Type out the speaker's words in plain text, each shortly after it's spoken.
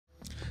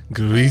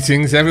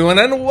Greetings everyone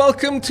and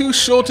welcome to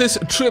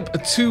Shortest Trip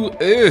to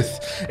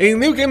Earth, a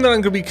new game that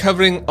I'm going to be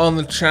covering on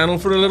the channel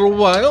for a little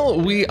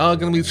while. We are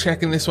going to be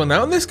checking this one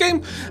out, and this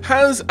game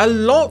has a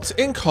lot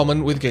in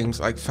common with games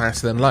like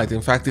Faster Than Light.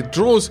 In fact, it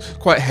draws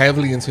quite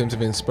heavily in terms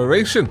of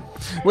inspiration.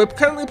 We're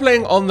currently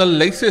playing on the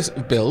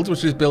latest build,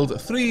 which is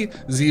build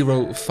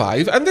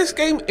 305, and this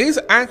game is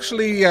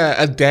actually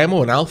a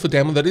demo, an alpha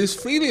demo that is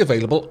freely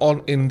available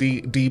on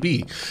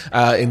IndieDB,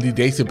 Indie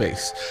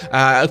Database.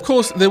 Of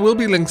course, there will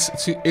be links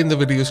in the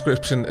video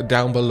description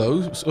down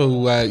below,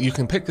 so you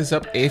can pick this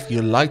up if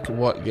you like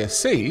what you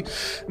see.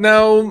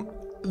 Now,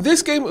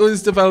 this game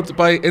was developed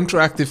by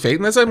Interactive Fate,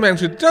 and as I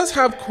mentioned, it does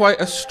have quite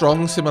a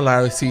strong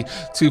similarity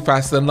to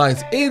Faster Than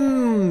Light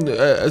in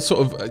a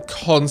sort of a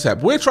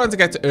concept. We're trying to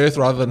get to Earth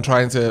rather than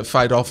trying to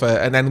fight off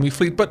an enemy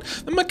fleet, but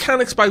the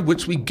mechanics by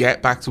which we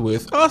get back to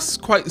Earth are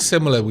quite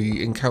similar.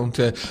 We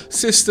encounter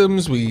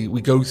systems, we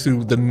go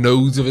through the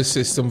nodes of a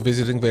system,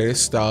 visiting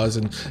various stars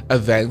and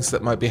events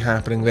that might be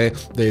happening there.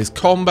 There's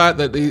combat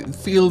that it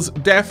feels,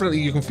 definitely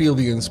you can feel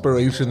the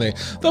inspiration there.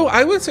 Though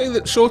I would say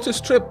that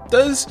Shortest Trip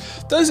does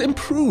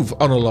improve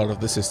on a lot of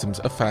the systems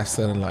of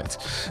Faster Than Light.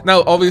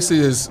 Now, obviously,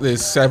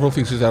 there's several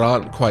features that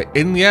aren't quite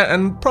in yet,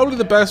 and probably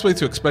the best way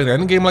to explain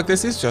any game like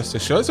this is just to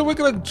show it. So we're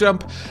going to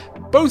jump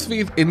both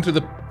feet into the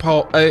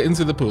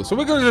pool. So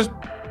we're going to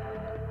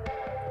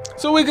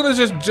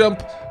just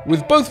jump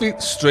with both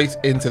feet straight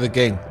into the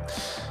game.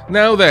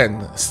 Now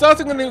then,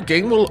 starting a new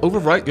game will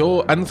overwrite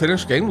your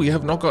unfinished game. We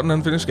have not got an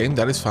unfinished game.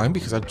 That is fine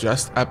because I've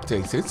just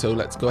updated. So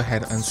let's go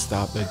ahead and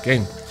start the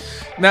game.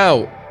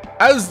 Now,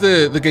 as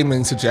the game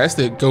name suggests,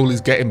 the goal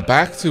is getting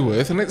back to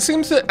Earth, and it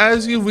seems that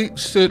as you reach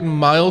certain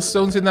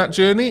milestones in that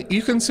journey,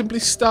 you can simply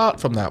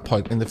start from that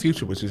point in the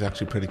future, which is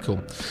actually pretty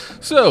cool.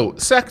 So,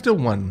 Sector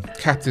 1,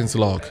 Captain's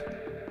Log.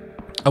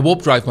 A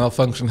warp drive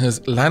malfunction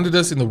has landed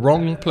us in the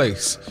wrong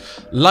place,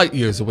 light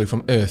years away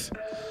from Earth.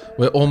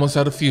 We're almost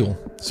out of fuel.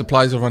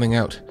 Supplies are running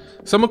out.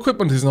 Some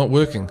equipment is not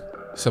working.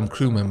 Some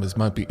crew members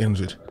might be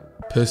injured.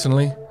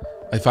 Personally,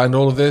 I find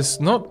all of this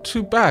not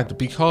too bad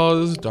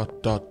because ...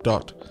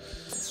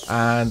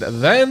 And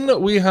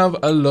then we have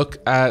a look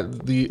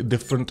at the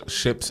different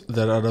ships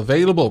that are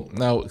available.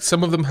 Now,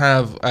 some of them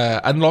have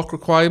unlock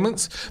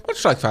requirements,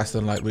 much like Faster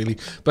Than Light, really.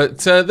 But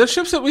the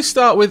ships that we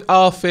start with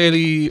are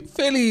fairly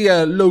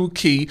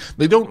low-key.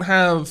 They don't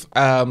have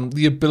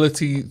the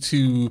ability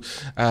to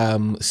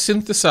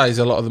synthesize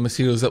a lot of the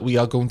materials that we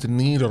are going to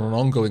need on an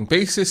ongoing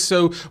basis,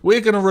 so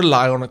we're going to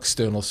rely on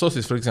external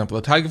sources. For example,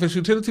 the Tigerfish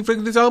utility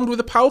frigate is armed with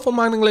a powerful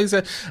mining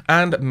laser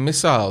and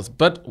missiles,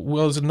 but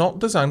was not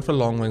designed for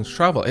long-range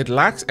travel. It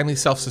lacks any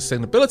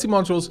self-sustainability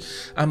modules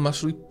and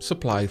must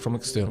resupply from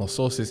external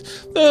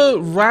sources. The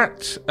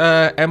Rat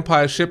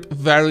Empire ship,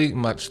 very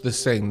much the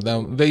same.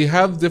 Now, they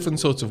have different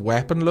sorts of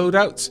weapon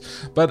loadouts,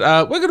 but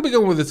we're going to be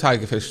going with the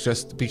Tigerfish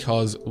just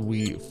because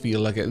we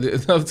feel like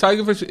it. Now, the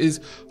Tigerfish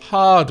is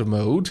hard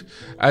mode,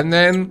 and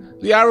then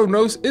the Arrow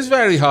Nose is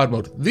very hard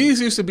mode.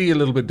 These used to be a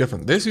little bit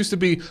different. This used to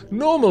be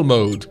normal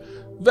mode,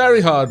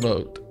 very hard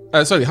mode.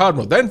 Hard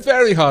mode, then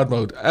very hard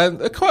mode, and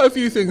quite a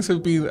few things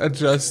have been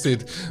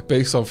adjusted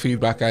based on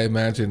feedback, I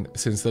imagine,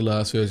 since the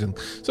last version.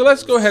 So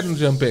let's go ahead and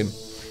jump in.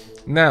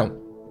 Now,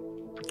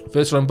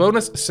 first run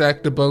bonus,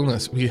 sector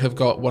bonus. We have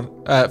got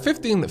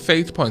 15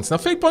 fate points. Now,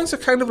 fate points are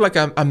kind of like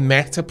a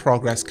meta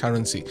progress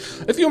currency.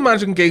 If you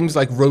imagine games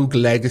like Rogue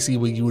Legacy,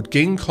 where you would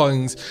gain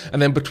coins,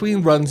 and then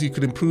between runs you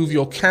could improve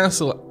your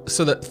castle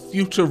so that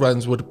future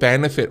runs would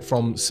benefit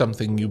from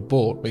something you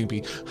bought,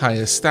 maybe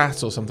higher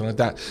stats or something like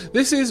that.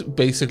 This is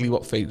basically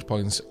what fate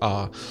points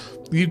are.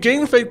 You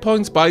gain fate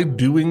points by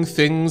doing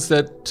things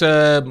that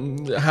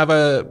have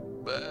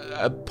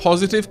a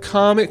positive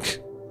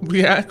karmic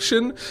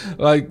reaction.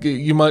 Like,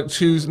 you might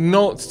choose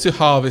not to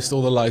harvest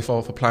all the life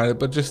off a planet,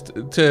 but just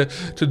to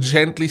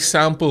gently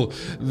sample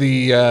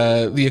the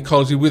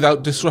ecology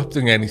without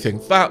disrupting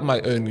anything. That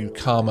might earn you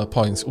karma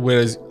points,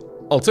 whereas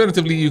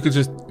alternatively, you could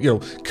just,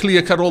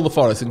 clear cut all the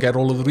forest and get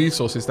all of the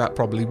resources. That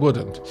probably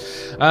wouldn't.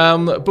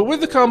 But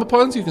with the karma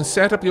points, you can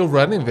set up your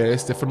run in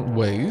various different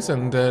ways.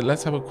 And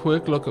let's have a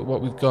quick look at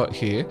what we've got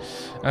here.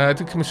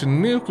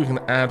 Decommission nuke. We can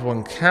add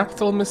one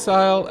capital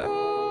missile.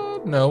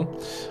 No.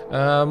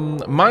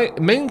 My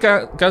main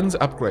guns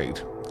upgrade.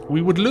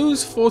 We would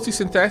lose 40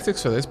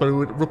 synthetics for this, but it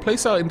would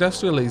replace our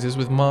industrial lasers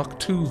with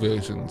Mark II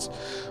versions,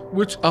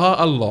 which are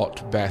a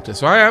lot better.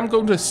 So I am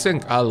going to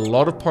sink a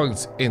lot of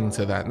points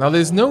into that. Now,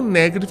 there's no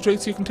negative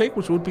traits you can take,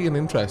 which would be an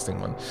interesting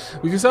one.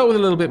 We can start with a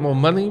little bit more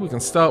money. We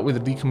can start with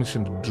a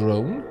decommissioned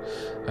drone.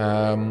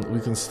 We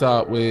can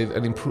start with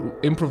an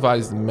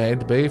improvised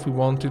med bay if we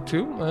wanted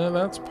to.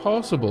 That's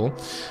possible.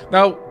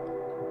 Now,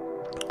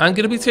 I'm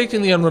going to be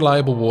taking the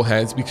unreliable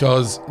warheads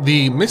because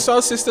the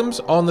missile systems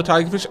on the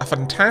Tigerfish are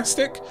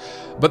fantastic,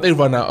 but they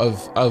run out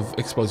of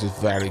explosives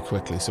very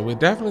quickly. So we're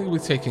definitely going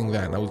to be taking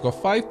that. Now, we've got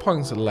 5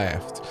 points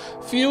left.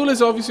 Fuel is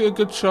obviously a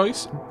good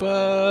choice,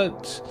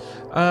 but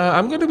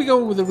I'm going to be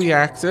going with a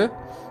reactor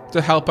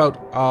to help out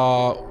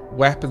our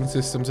weapon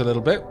systems a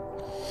little bit.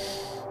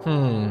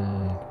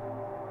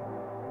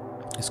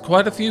 There's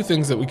quite a few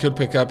things that we could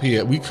pick up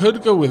here. We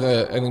could go with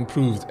an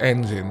improved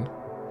engine.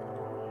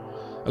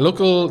 A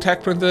local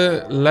tech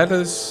printer let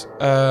us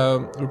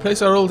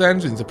replace our old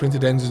engines. The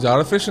printed engines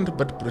are efficient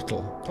but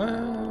brittle.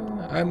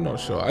 I'm not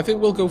sure. I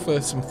think we'll go for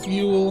some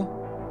fuel.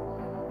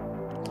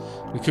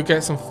 We could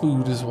get some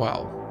food as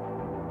well.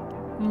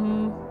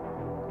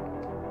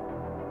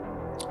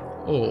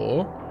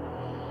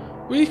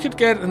 Or we could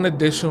get an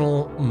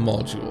additional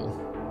module.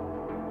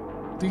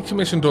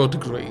 Decommissioned or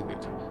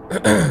degraded.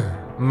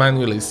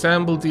 Manually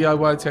assembled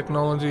DIY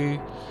technology.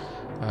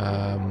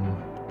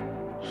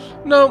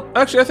 No,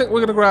 actually I think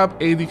we're going to grab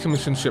a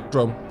decommissioned ship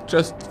drone.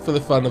 Just for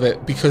the fun of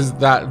it. Because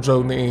that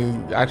drone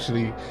is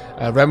actually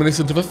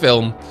reminiscent of a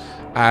film.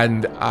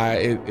 And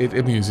it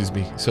amuses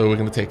me. So we're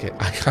going to take it.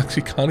 I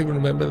actually can't even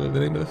remember the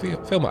name of the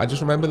film. I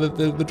just remember that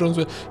the drones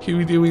were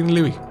Huey, Dewey and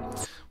Louie.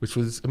 Which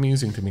was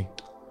amusing to me.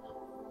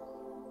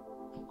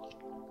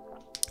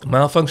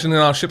 Malfunction in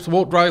our ship's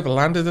warp drive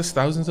landed us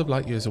thousands of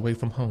light years away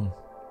from home.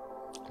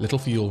 Little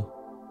fuel,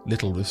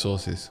 little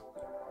resources.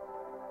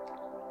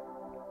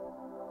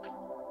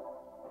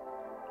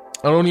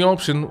 Our only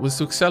option was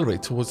to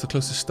accelerate towards the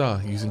closest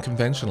star using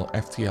conventional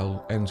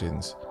FTL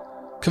engines.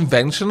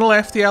 Conventional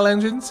FTL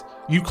engines?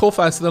 You call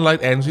faster than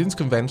light engines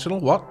conventional?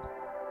 What?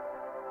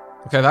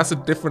 Okay, that's a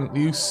different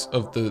use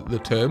of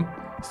the term.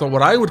 It's not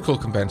what I would call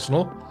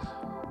conventional.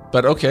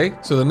 But okay,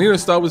 so the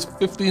nearest star was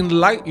 15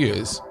 light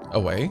years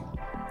away.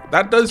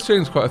 That does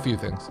change quite a few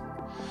things.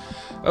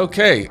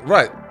 Okay,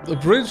 right. The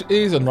bridge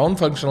is a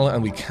non-functional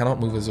and we cannot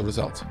move as a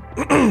result.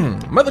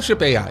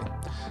 Mothership AI.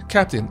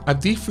 Captain, I've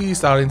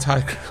defreezed our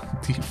entire crew.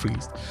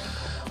 Defreezed.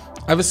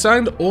 I've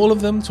assigned all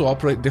of them to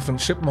operate different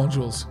ship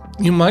modules.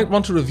 You might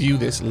want to review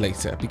this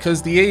later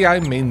because the AI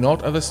may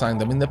not have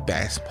assigned them in the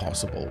best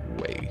possible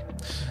way.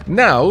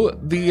 Now,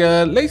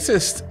 the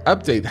latest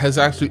update has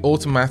actually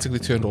automatically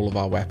turned all of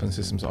our weapon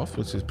systems off,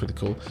 which is pretty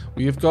cool.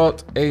 We've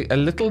got a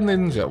little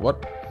ninja.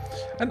 What?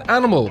 An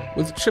animal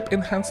with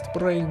chip-enhanced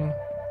brain.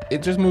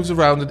 It just moves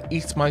around and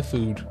eats my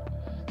food.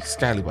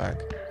 Scallywag.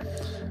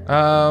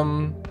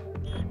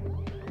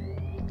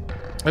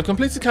 I've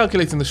completed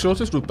calculating the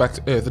shortest route back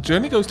to Earth. The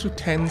journey goes through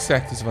 10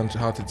 sectors of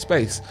uncharted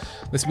space.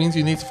 This means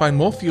you need to find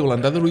more fuel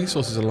and other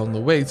resources along the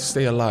way to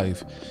stay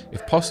alive.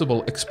 If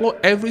possible, explore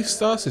every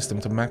star system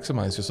to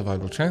maximize your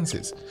survival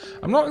chances.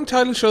 I'm not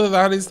entirely sure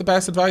that is the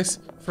best advice.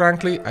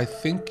 Frankly, I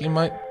think you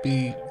might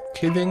be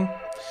kidding.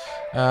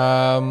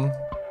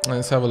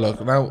 Let's have a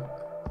look. Now,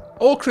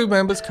 all crew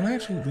members, can I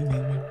actually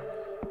rename you?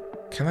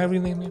 Can I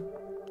rename you?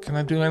 Can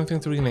I do anything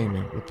to rename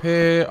you?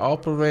 Repair,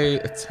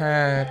 operate,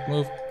 attack,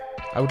 move.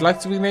 I would like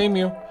to rename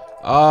you.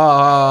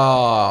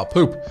 Ah,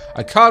 poop.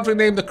 I can't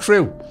rename the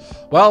crew.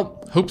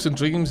 Well, hopes and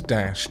dreams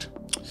dashed.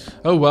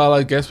 Oh well,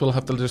 I guess we'll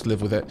have to just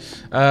live with it.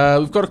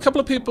 We've got a couple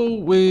of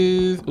people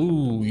with...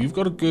 Ooh, you've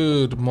got a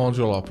good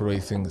module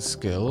operating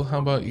skill. How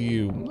about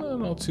you? No,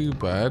 not too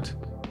bad.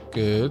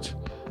 Good.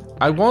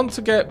 I want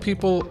to get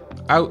people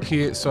out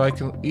here so I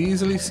can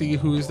easily see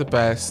who is the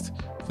best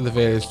for the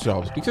various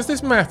jobs. Because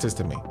this matters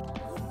to me.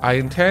 I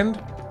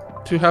intend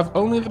to have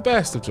only the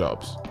best of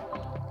jobs.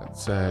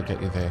 Let's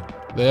get you there.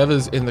 The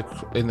others in the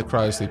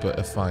cryosleeper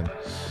are fine.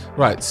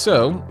 Right,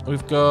 so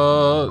we've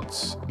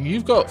got...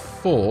 You've got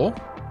 4.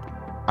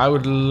 I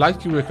would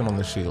like you working on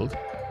the shield.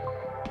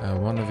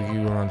 One of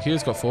you around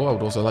here's got 4. I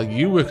would also like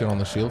you working on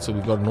the shield, so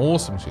we've got an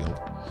awesome shield.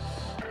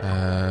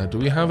 Do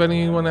we have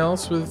anyone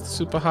else with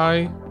super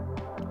high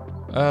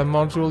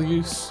module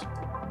use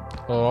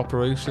or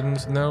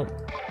operations? No,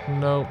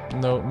 no,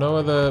 no, no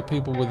other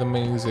people with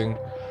amazing.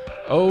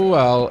 Oh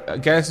well, I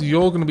guess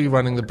you're going to be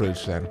running the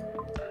bridge then.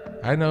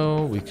 I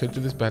know we could do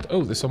this better.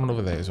 Oh, there's someone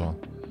over there as well.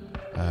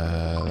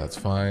 That's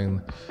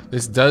fine.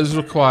 This does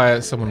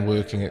require someone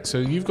working it. So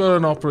you've got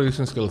an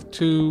operation skill of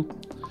 2.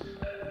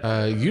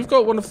 You've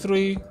got 1 of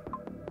 3.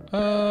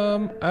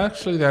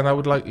 Actually then I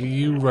would like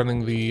you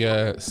running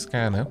the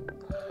scanner,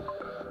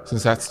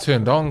 since that's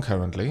turned on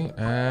currently.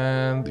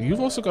 And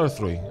you've also got a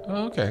 3.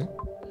 Oh, okay.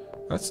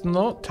 That's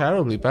not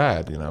terribly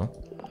bad, you know.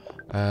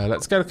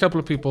 Let's get a couple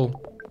of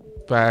people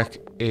back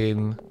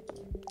in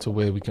to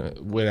where we can,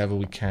 wherever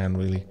we can,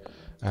 really.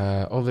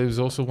 Oh, there's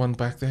also one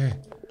back there.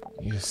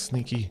 You're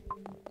sneaky.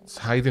 It's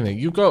hiding it.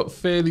 You got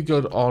fairly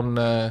good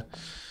on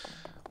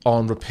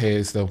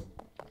repairs, though.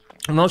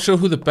 I'm not sure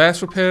who the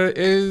best repairer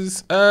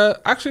is.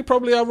 Actually,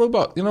 probably our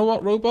robot. You know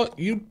what, robot?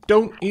 You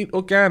don't eat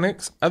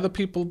organics. Other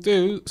people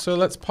do. So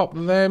let's pop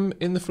them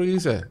in the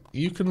freezer.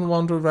 You can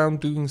wander around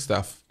doing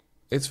stuff.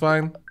 It's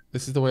fine.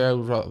 This is the way I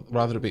would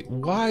rather it be.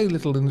 Why,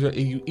 little ninja, are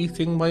you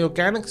eating my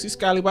organics, you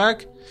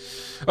scallywag?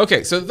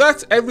 Okay, so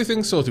that's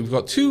everything sorted. We've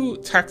got 2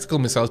 tactical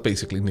missiles,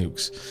 basically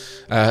nukes.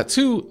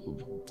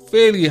 2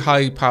 fairly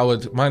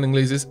high-powered mining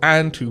lasers,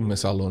 and 2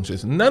 missile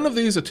launchers. None of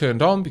these are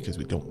turned on because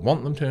we don't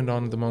want them turned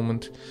on at the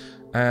moment.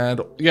 And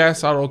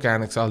yes, our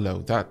organics are low.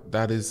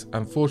 That is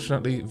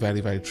unfortunately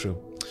very, very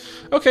true.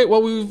 Okay,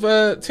 well, we've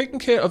taken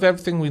care of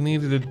everything we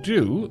needed to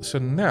do, so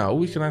now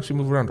we can actually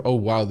move around. Oh,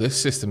 wow, this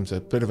system's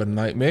a bit of a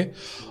nightmare.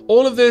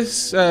 All of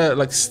this,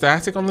 like,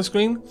 static on the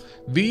screen,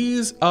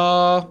 these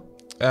are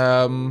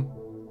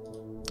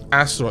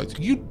asteroids.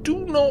 You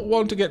do not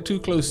want to get too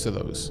close to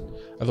those,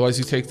 otherwise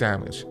you take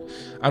damage.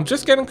 I'm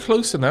just getting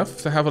close enough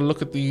to have a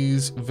look at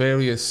these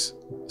various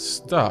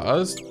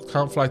stars.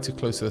 Can't fly too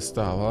close to the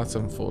star. Well, that's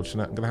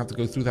unfortunate. I'm going to have to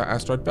go through that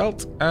asteroid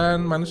belt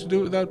and manage to do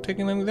it without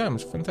taking any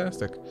damage.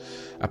 Fantastic.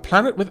 A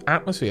planet with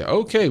atmosphere.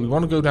 Okay, we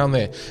want to go down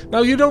there.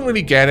 Now, you don't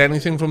really get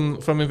anything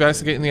from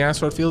investigating the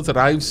asteroid fields that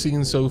I've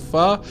seen so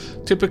far.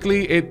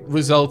 Typically, it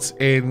results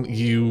in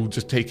you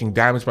just taking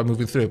damage by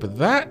moving through it, but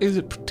that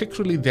is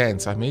particularly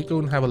dense. I may go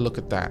and have a look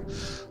at that.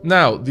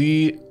 Now,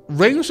 the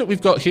range that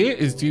we've got here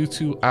is due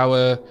to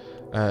our,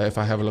 if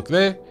I have a look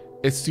there,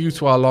 it's due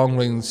to our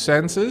long-range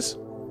sensors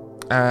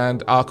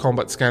and our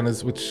combat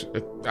scanners, which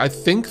I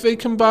think they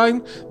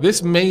combine.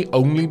 This may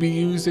only be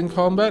used in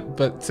combat,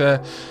 but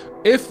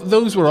if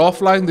those were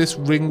offline, this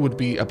ring would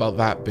be about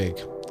that big.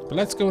 But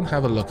let's go and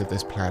have a look at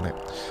this planet.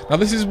 Now,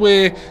 this is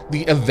where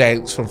the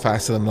events from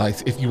Faster Than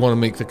Light, if you want to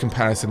make the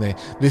comparison there,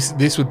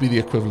 this would be the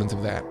equivalent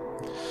of that.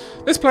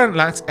 This planet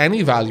lacks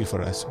any value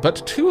for us,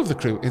 but 2 of the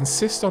crew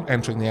insist on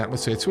entering the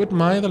atmosphere to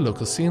admire the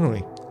local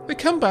scenery. They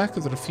come back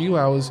after a few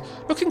hours,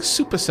 looking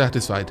super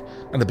satisfied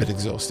and a bit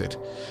exhausted.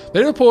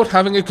 They report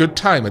having a good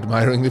time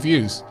admiring the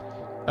views.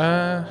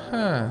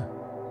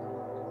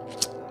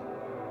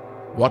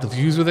 What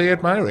views were they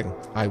admiring,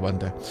 I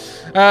wonder?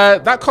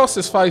 That cost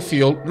us 5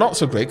 fuel. Not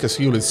so great, because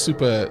fuel is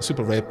super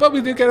rare, but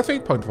we did get a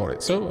fate point for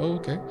it, so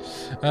okay.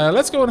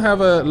 Let's go and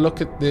have a look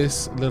at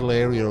this little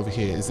area over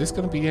here. Is this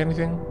going to be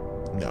anything?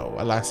 No,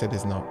 alas, it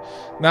is not.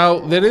 Now,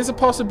 there is a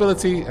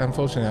possibility.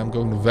 Unfortunately, I'm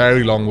going a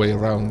very long way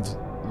around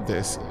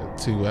this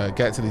to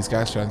get to these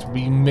gas giants.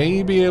 We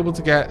may be able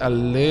to get a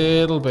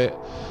little bit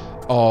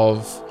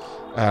of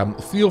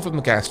fuel from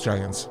the gas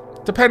giants,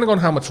 depending on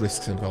how much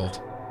risk is involved.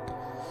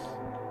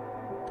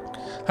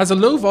 Has a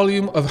low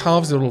volume of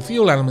harvestable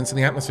fuel elements in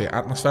the atmosphere.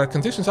 Atmospheric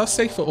conditions are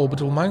safe for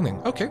orbital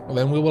mining. Okay, well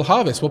then we will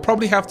harvest. We'll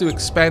probably have to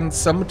expend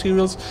some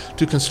materials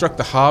to construct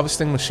the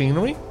harvesting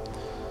machinery.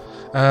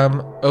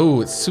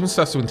 Oh, it soon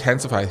starts to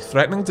intensify,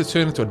 threatening to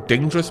turn into a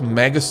dangerous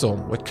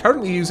megastorm. We're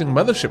currently using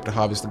Mothership to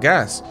harvest the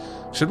gas.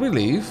 Should we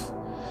leave?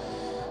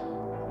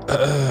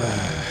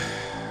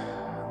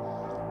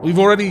 We've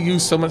already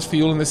used so much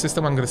fuel in this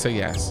system, I'm going to say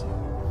yes.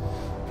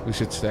 We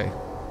should stay.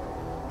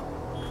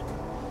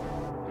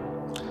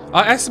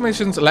 Our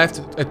estimations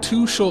left a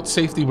too short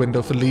safety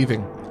window for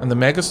leaving, and the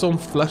megastorm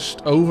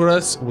flushed over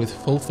us with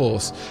full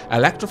force,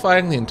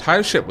 electrifying the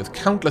entire ship with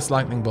countless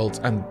lightning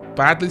bolts and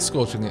badly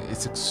scorching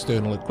its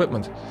external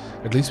equipment.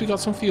 At least we got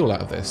some fuel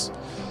out of this.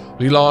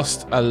 We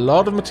lost a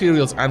lot of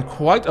materials and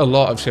quite a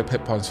lot of ship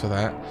hit points for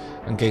that,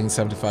 and gained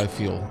 75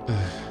 fuel.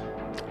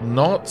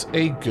 Not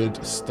a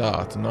good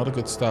start. Not a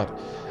good start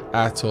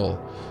at all.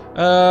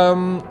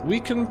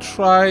 We can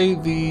try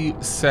the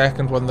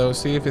second one though,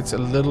 see if it's a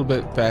little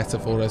bit better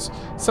for us.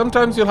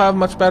 Sometimes you'll have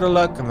much better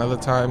luck, and other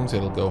times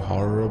it'll go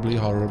horribly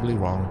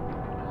wrong.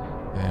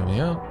 There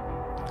we are.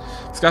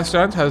 This gas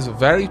giant has a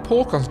very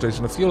poor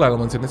concentration of fuel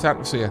elements in its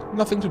atmosphere.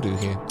 Nothing to do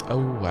here.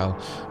 Oh well.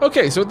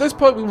 Okay, so at this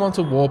point we want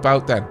to warp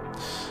out then.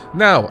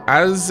 Now,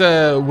 as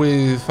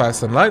with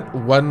Faster Than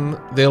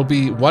Light, there'll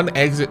be one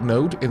exit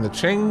node in the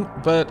chain,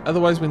 but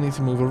otherwise we need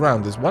to move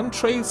around. There's one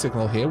trade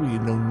signal here. We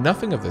know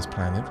nothing of this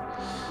planet.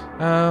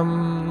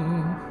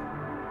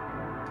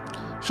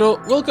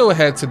 Sure, we'll go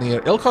ahead to near.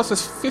 It'll cost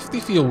us 50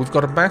 fuel. We've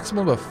got a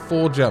maximum of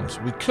 4 jumps.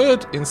 We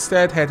could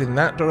instead head in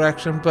that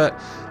direction, but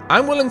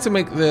I'm willing to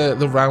make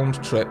the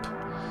round trip.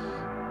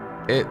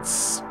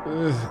 It's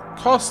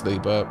costly,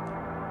 but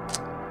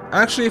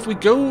actually, if we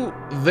go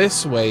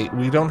this way,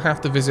 we don't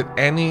have to visit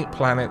any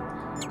planet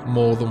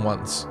more than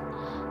once.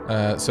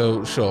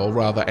 So, sure,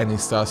 rather any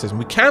star system.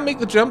 We can make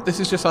the jump. This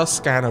is just our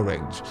scanner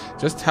range.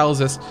 Just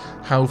tells us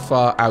how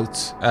far out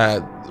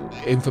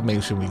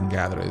information we can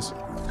gather is.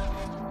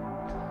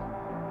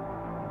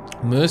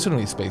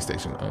 Mercenary space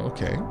station.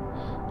 Okay.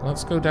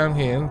 Let's go down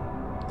here and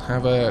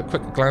have a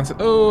quick glance at...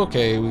 Oh,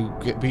 okay.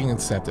 We're being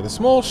intercepted. A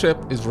small ship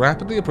is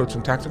rapidly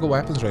approaching tactical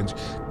weapons range.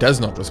 Does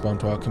not respond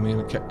to our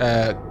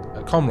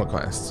comm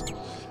requests.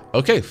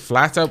 Okay,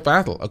 flat out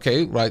battle.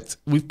 Okay, right.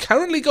 We've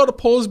currently got a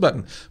pause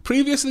button.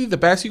 Previously, the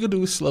best you could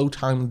do is slow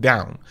time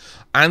down.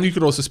 And you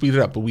could also speed it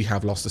up, but we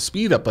have lost the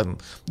speed up button.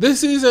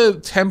 This is a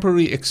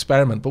temporary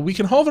experiment, but we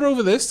can hover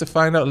over this to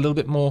find out a little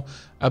bit more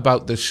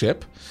about the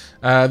ship.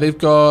 They've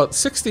got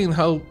 16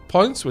 hull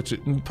points, which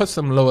puts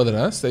them lower than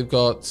us. They've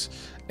got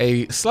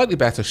a slightly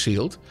better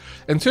shield.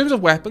 In terms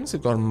of weapons,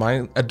 they've got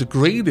a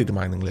degraded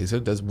mining laser.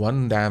 It does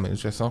 1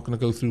 damage. It's not going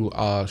to go through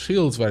our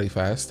shields very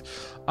fast.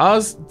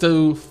 Ours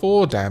do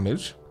 4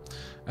 damage.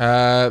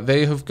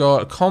 They have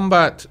got a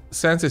combat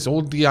sense. It's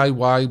all DIY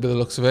by the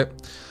looks of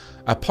it.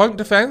 A point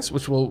defense,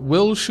 which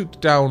will shoot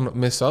down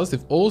missiles.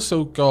 They've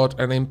also got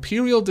an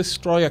Imperial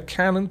Destroyer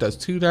cannon. Does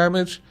 2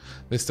 damage.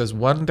 This does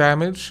 1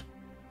 damage.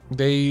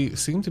 They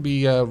seem to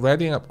be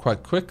readying up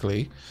quite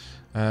quickly.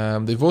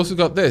 They've also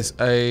got this,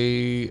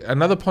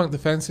 another point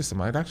defense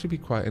system. I'd actually be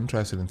quite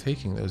interested in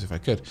taking those if I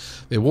could.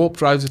 Their warp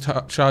drives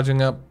are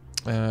charging up,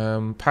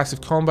 passive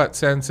combat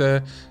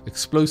sensor,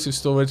 explosive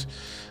storage.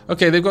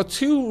 Okay, they've got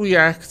 2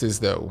 reactors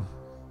though.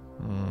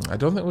 I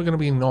don't think we're going to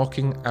be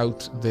knocking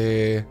out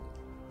their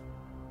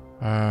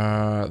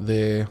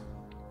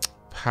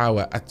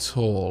power at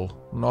all.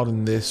 Not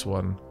in this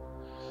one.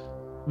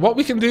 What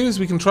we can do is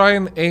we can try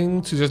and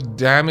aim to just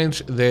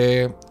damage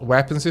their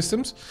weapon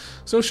systems.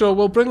 So sure,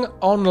 we'll bring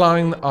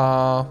online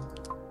our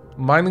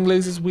mining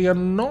lasers. We are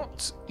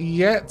not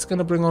yet going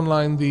to bring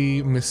online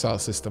the missile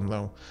system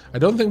though. I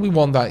don't think we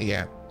want that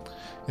yet.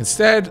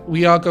 Instead,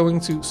 we are going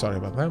to... Sorry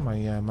about that, my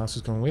mouse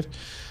is going weird.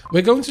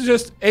 We're going to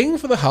just aim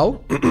for the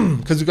hull,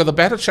 because we've got a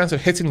better chance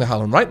of hitting the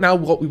hull. And right now,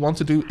 what we want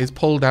to do is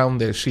pull down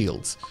their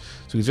shields.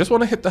 So we just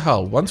want to hit the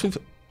hull. Once we've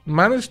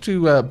managed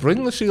to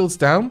bring the shields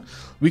down,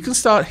 we can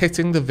start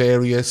hitting the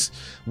various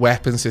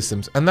weapon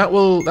systems. And that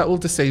will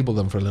disable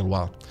them for a little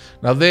while.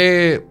 Now,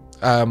 their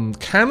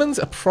cannons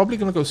are probably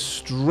going to go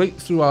straight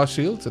through our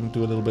shields and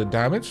do a little bit of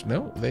damage.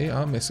 No, they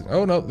are missing.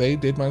 Oh, no, they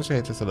did manage to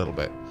hit us a little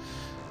bit.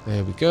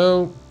 There we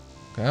go.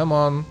 Come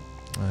on.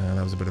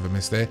 That was a bit of a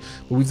miss there.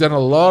 But we've done a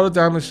lot of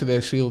damage to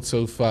their shield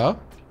so far.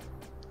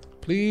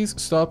 Please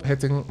stop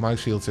hitting my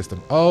shield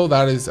system. Oh,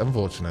 that is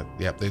unfortunate.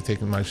 Yep, they've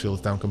taken my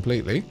shields down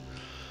completely.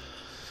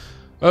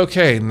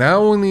 Okay,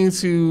 now we need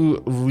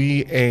to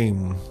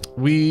re-aim.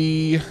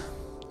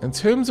 In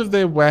terms of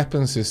their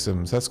weapon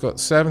systems, that's got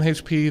 7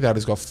 HP. That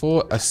has got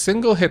 4. A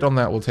single hit on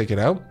that will take it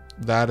out.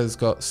 That has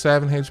got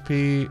 7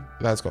 HP.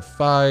 That's got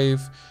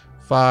 5.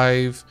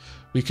 5.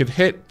 We could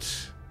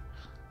hit...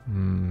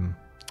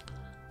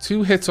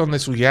 2 hits on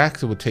this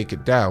reactor would take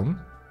it down.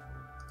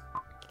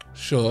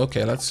 Sure,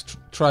 okay, let's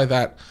try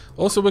that.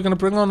 Also, we're going to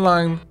bring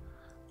online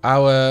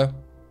our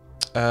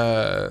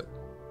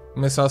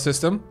missile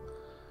system.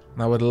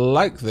 And I would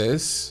like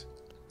this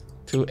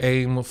to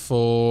aim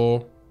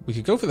for... We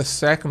could go for the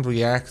second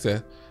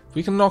reactor. If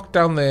we can knock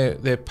down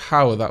their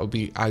power, that would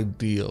be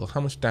ideal.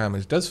 How much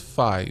damage? It does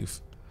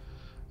 5.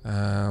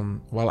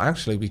 Well,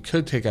 actually, we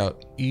could take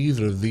out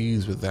either of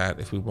these with that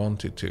if we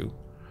wanted to.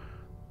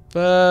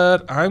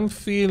 But I'm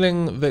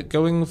feeling that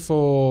going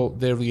for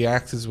their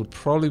reactors would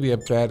probably be a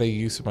better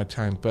use of my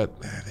time. But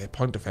their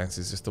point defense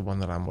is just the one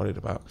that I'm worried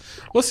about.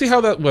 We'll see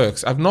how that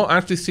works. I've not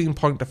actually seen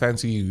point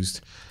defense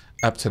used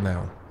up to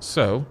now.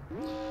 So,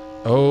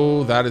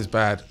 oh, that is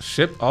bad.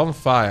 Ship on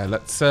fire.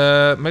 Let's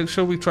make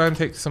sure we try and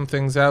take some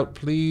things out.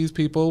 Please,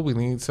 people. We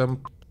need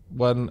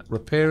someone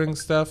repairing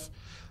stuff.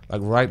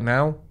 Like right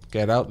now.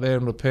 Get out there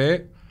and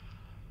repair.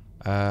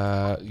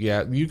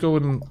 Yeah, you go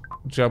and...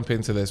 jump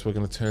into this. We're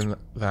going to turn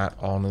that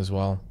on as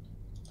well.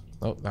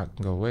 Oh, that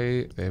can go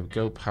away. There we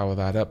go. Power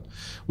that up.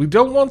 We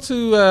don't want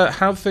to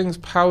have things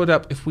powered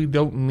up if we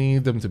don't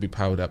need them to be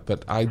powered up,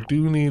 but I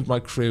do need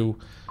my crew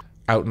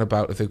out and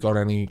about if they've got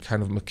any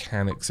kind of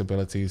mechanics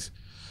abilities.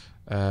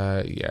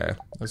 Yeah,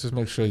 let's just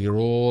make sure you're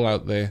all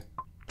out there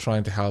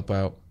trying to help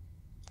out.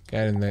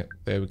 Get in there.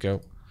 There we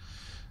go.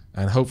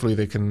 And hopefully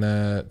they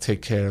can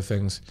take care of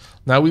things.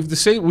 Now we've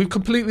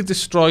completely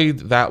destroyed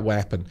that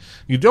weapon.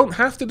 You don't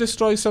have to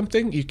destroy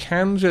something. You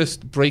can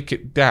just break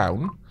it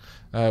down.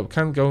 We're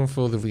kind of going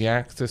for the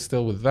reactor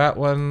still with that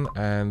one,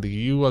 and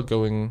you are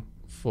going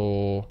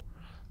for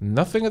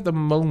nothing at the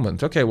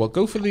moment. Okay, well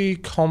go for the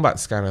combat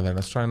scanner then.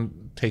 Let's try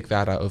and take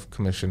that out of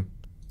commission.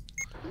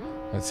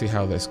 Let's see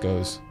how this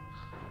goes.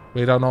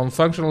 Radar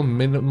non-functional,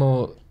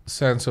 minimal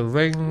sensor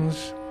range.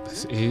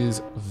 This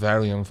is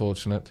very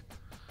unfortunate.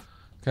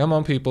 Come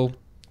on, people.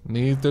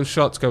 Need those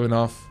shots going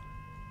off.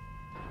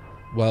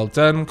 Well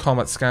done.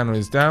 Combat scanner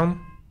is down.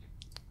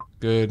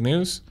 Good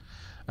news.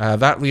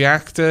 That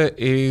reactor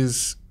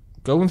is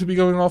going to be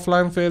going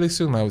offline fairly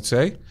soon, I would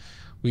say.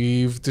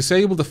 We've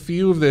disabled a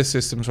few of their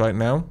systems right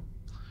now.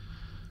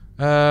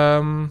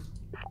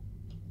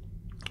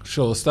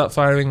 Sure, start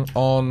firing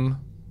on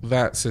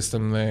that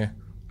system there.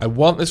 I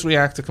want this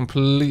reactor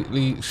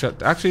completely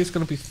shut. Actually, it's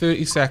going to be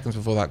 30 seconds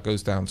before that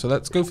goes down. So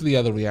let's go for the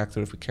other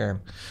reactor if we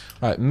can.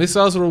 Right,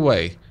 missiles are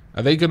away.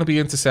 Are they going to be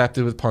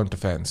intercepted with point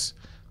defense?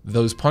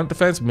 Those point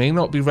defense may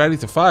not be ready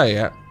to fire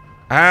yet.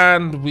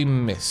 And we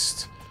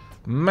missed.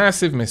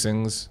 Massive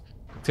missings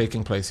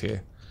taking place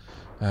here.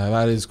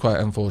 That is quite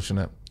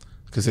unfortunate.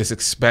 Because it's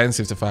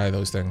expensive to fire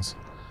those things.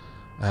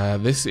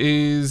 This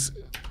is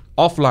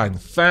offline.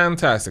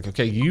 Fantastic.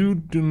 Okay, you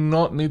do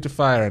not need to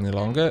fire any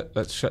longer.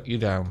 Let's shut you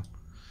down.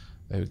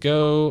 There we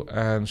go,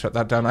 and shut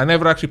that down. I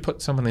never actually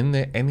put someone in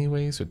there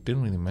anyway, so it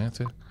didn't really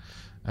matter.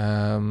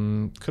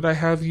 Could I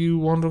have you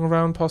wandering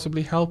around,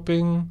 possibly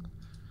helping,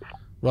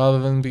 rather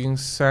than being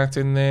sat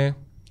in there?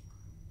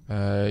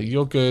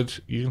 You're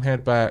good. You can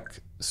head back.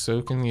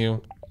 So can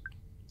you.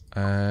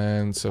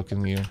 And so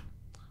can you.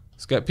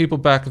 Let's get people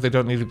back if they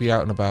don't need to be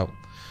out and about.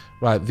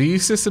 Right,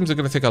 these systems are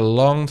going to take a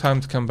long time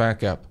to come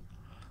back up.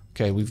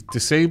 Okay, we've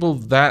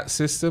disabled that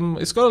system.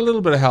 It's got a little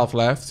bit of health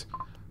left.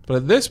 But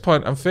at this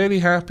point, I'm fairly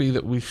happy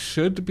that we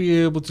should be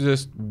able to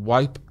just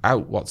wipe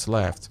out what's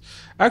left.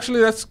 Actually,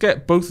 let's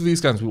get both of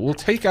these guns. We'll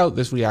take out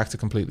this reactor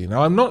completely.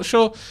 Now, I'm not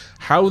sure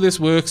how this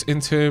works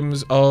in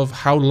terms of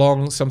how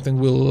long something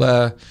will...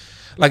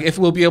 like, if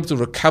we'll be able to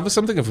recover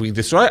something if we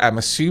destroy it. I'm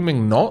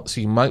assuming not,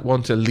 so you might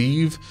want to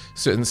leave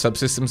certain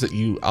subsystems that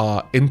you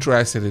are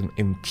interested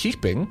in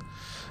keeping.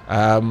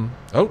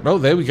 Oh, no,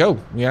 there we go.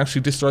 We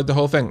actually destroyed the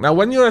whole thing. Now,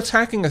 when you're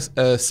attacking a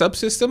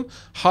subsystem,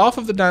 half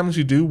of the damage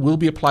you do will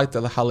be applied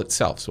to the hull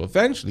itself. So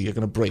eventually, you're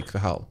going to break the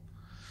hull.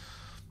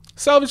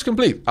 Salvage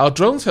complete. Our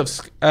drones have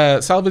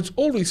salvaged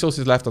all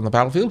resources left on the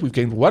battlefield. We've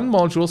gained 1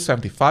 module,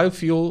 75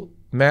 fuel,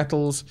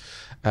 metals,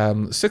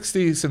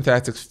 60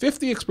 synthetics,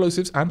 50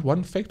 explosives, and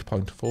 1 fate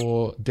point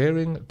for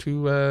daring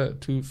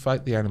to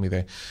fight the enemy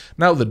there.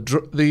 Now,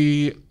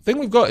 the thing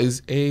we've got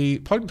is a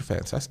point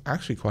defense. That's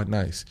actually quite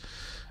nice.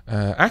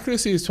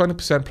 Accuracy is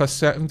 20% plus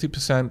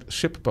 70%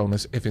 ship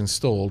bonus if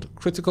installed.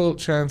 Critical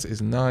chance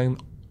is 9.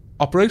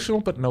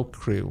 Operational, but no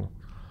crew.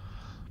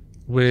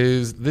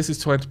 With this is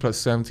 20 plus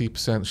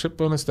 70% ship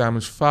bonus,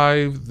 damage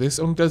 5. This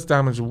only does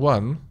damage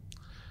 1.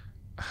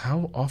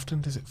 How often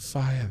does it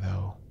fire,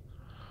 though?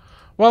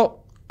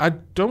 Well, I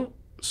don't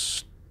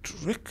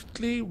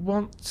strictly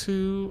want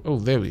to... Oh,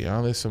 there we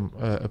are. There's some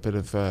a bit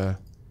of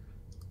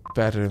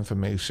better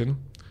information.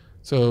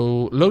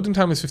 So, loading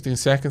time is 15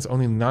 seconds.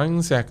 Only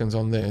 9 seconds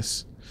on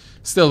this.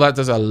 Still, that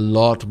does a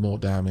lot more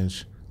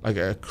damage. Like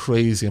a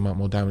crazy amount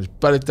more damage.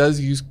 But it does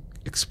use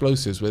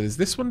explosives, whereas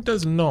this one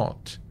does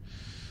not.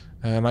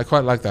 And I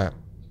quite like that.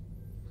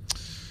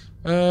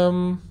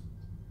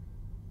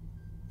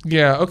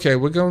 Yeah, okay.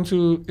 We're going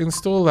to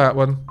install that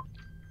one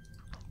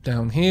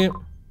down here.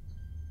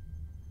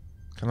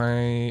 Can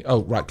I...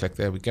 Oh, right-click.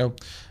 There we go.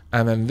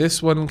 And then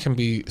this one can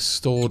be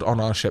stored on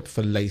our ship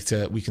for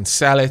later. We can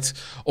sell it,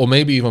 or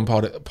maybe even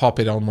pop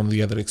it on one of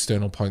the other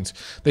external points.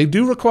 They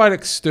do require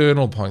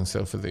external points,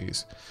 though, for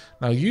these.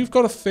 Now, you've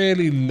got a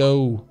fairly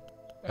low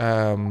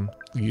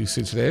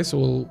usage there, so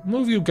we'll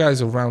move you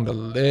guys around a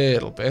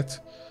little bit.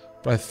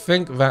 But I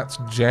think that's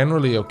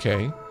generally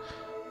okay.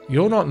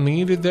 You're not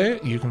needed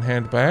there. You can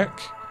head back.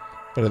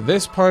 But at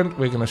this point,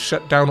 we're going to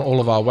shut down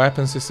all of our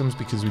weapon systems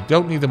because we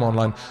don't need them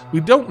online. We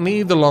don't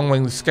need the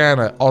long-range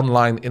scanner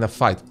online in a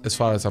fight, as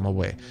far as I'm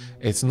aware.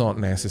 It's not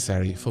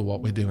necessary for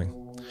what we're doing.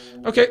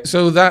 Okay,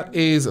 so that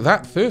is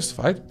that first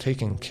fight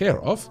taken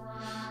care of.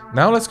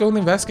 Now let's go and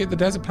investigate the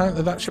desert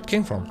planet that ship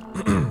came from.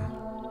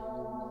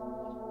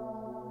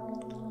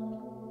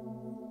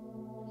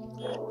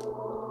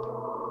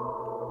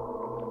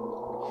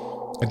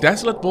 A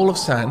desolate ball of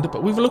sand,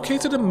 but we've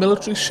located a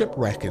military ship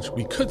wreckage.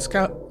 We could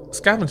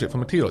scavenge it for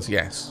materials,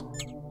 yes.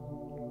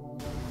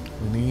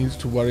 We need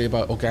to worry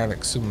about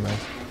organics soon now.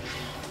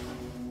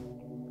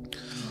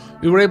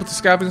 We were able to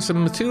scavenge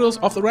some materials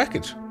off the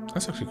wreckage.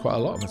 That's actually quite a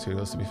lot of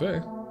materials, to be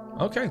fair.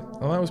 Okay,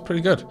 well that was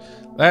pretty good.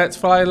 Let's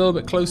fly a little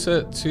bit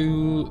closer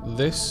to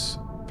this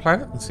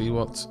planet and see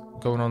what's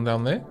going on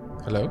down there.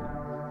 Hello.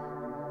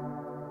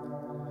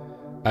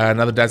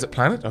 Another desert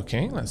planet.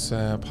 Okay, let's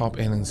pop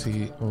in and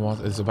see what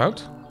it's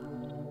about.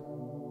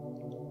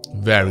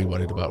 Very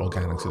worried about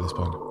organics at this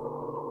point.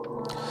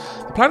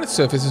 The planet's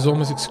surface is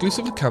almost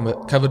exclusively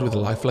covered with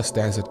lifeless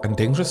desert and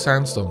dangerous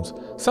sandstones.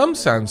 Some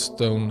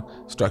sandstone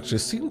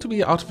structures seem to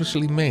be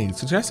artificially made,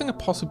 suggesting a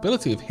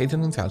possibility of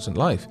hidden intelligent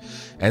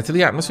life. Enter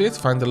the atmosphere to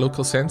find the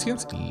local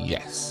sentience?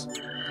 Yes.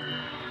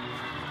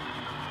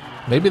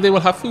 Maybe they will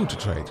have food to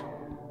trade.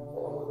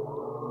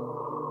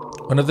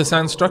 One of the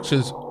sand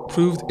structures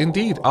proved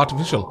indeed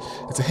artificial.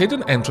 It's a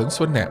hidden entrance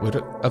to a network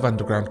of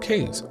underground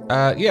caves.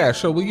 Yeah,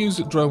 sure, we'll use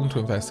a drone to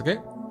investigate.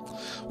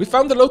 We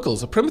found the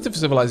locals, a primitive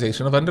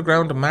civilization of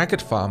underground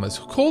maggot farmers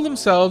who call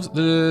themselves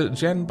the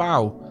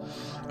Zhenbao.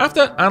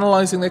 After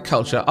analysing their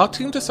culture, our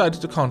team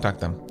decided to contact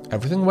them.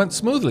 Everything went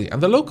smoothly,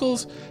 and the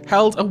locals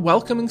held a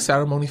welcoming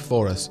ceremony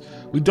for us.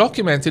 We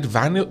documented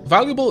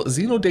valuable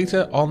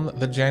xenodata on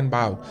the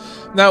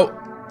Zhenbao. Now,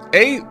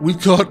 A,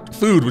 we've got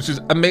food, which is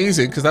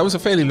amazing, because that was a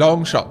fairly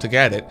long shot to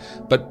get it.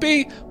 But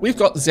B, we've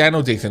got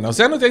xenodata. Now,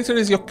 xenodata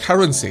is your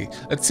currency.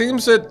 It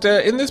seems that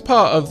in this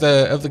part of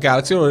the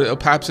galaxy, or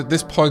perhaps at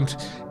this point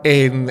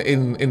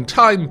in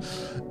time,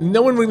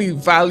 no one really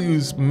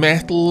values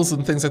metals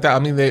and things like that. I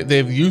mean,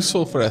 they're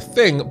useful for a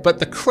thing, but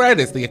the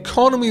credits, the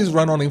economy is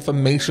run on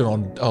information,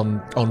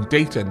 on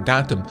data and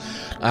datum.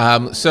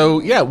 So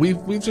yeah,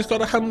 we've just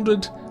got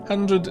 100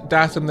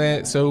 datum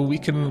there, so we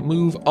can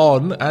move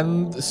on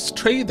and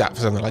trade that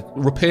for something like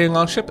repairing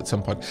our ship at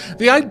some point.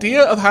 The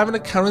idea of having a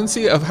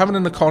currency, of having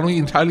an economy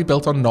entirely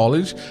built on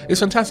knowledge is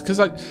fantastic, because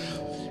like,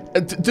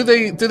 do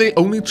they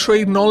only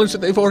trade knowledge that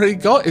they've already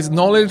got? Is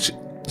knowledge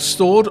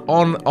stored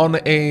on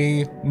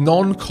a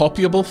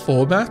non-copyable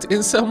format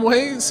in some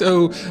way,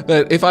 so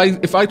that if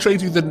I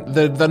trade you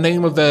the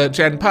name of the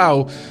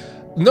Zhenbao,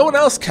 no one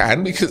else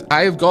can, because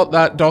I've got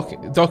that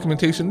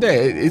documentation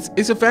there.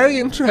 It's a very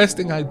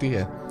interesting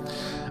idea.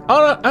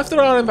 After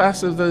our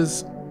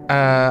ambassadors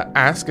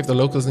ask if the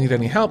locals need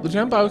any help, the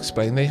Zhenbao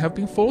explain they have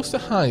been forced to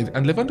hide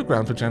and live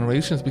underground for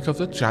generations because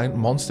of a giant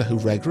monster who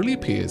regularly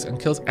appears and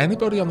kills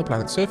anybody on the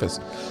planet's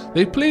surface.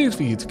 They plead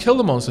for you to kill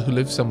the monster who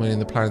lives somewhere in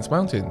the planet's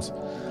mountains.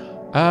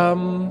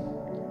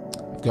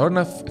 I've got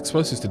enough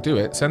explosives to do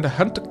it. Send a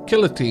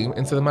hunter-killer team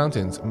into the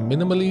mountains.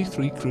 Minimally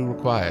 3 crew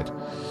required.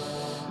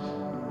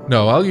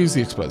 No, I'll use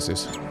the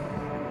explosives.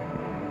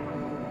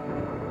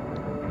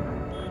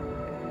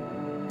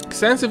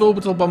 Extensive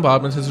orbital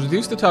bombardment has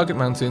reduced the target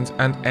mountains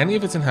and any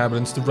of its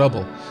inhabitants to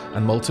rubble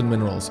and molten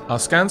minerals. Our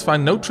scans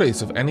find no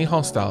trace of any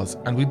hostiles,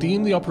 and we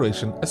deem the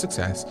operation a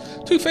success.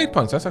 2 fate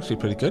points, that's actually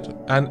pretty good.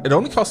 And it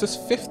only cost us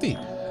 50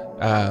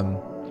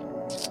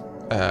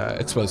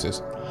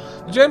 explosives.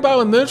 The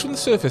Genbao emerged from the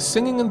surface,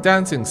 singing and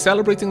dancing,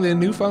 celebrating their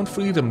newfound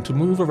freedom to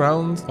move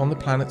around on the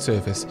planet's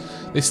surface.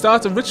 They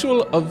start a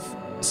ritual of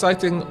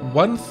citing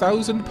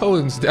 1,000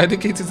 poems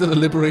dedicated to the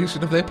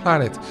liberation of their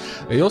planet.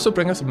 They also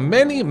bring us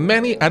many,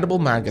 many edible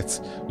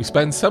maggots. We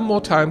spend some more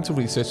time to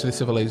research this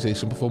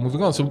civilization before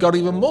moving on. So we've got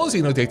even more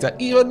Xeno data,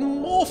 even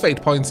more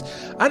fate points,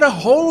 and a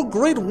whole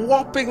great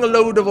whopping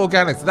load of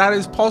organics. That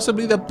is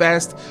possibly the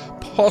best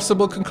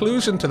possible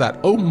conclusion to that.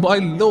 Oh my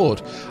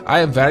lord. I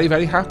am very,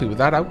 very happy with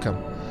that outcome.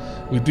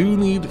 We do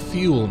need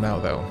fuel now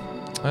though.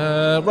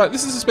 Right,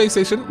 this is a space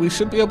station. We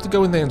should be able to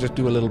go in there and just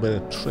do a little bit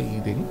of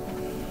trading.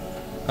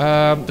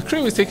 The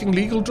crew is taking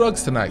legal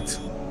drugs tonight.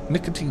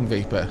 Nicotine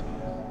vapor.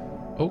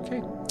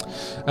 Okay.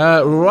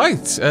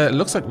 Right.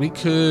 Looks like we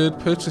could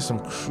purchase some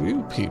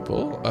crew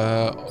people.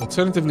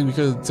 Alternatively, we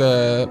could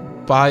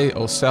buy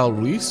or sell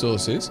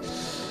resources.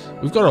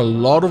 We've got a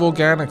lot of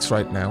organics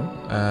right now.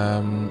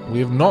 We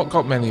have not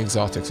got many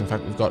exotics. In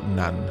fact, we've got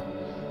none.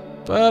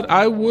 But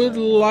I would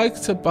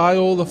like to buy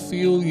all the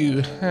fuel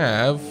you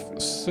have.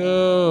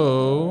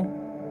 So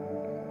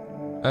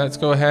let's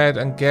go ahead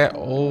and get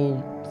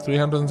all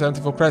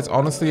 374 credits.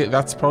 Honestly,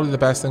 that's probably the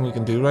best thing we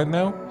can do right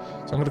now.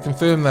 So I'm going to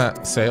confirm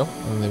that sale.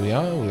 And there we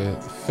are. We're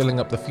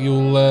filling up the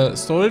fuel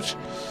storage.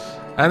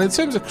 And in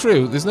terms of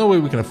crew, there's no way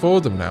we can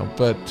afford them now.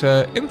 But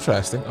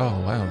interesting. Oh,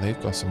 wow.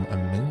 They've got some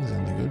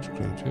amazingly good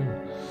crew, too.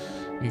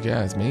 You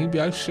guys,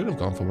 maybe I should have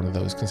gone for one of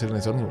those, considering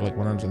it's only like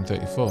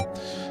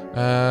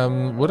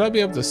 134. Would I be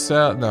able to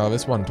sell? No,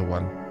 that's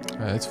 1-to-1.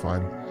 It's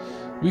fine.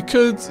 We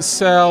could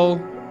sell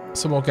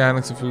some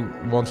organics if we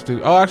want to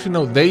do. Oh, actually,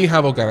 no, they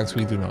have organics.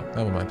 We do not.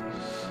 Never mind.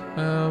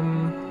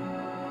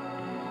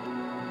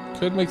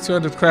 Could make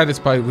 200 credits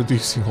by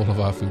reducing all of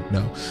our food.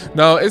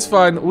 No, it's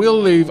fine. We'll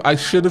leave. I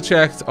should have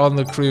checked on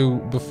the crew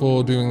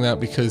before doing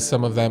that because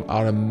some of them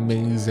are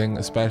amazing,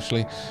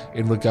 especially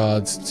in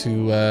regards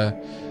to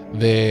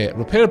their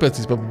repair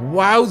abilities. But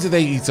wow, do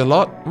they eat a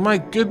lot? My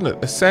goodness,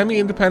 a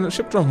semi-independent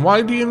ship drone.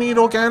 Why do you need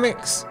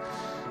organics?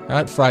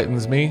 That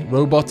frightens me.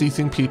 Robot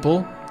eating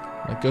people.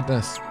 My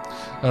goodness.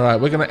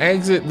 Alright, we're going to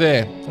exit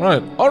there.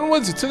 Alright,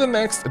 onwards to the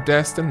next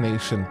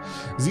destination.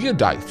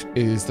 Zeodite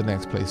is the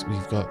next place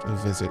we've got to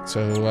visit.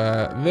 So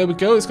there we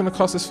go. It's going to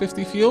cost us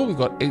 50 fuel. We've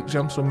got 8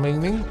 jumps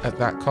remaining at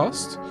that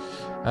cost.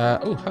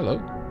 Oh, hello.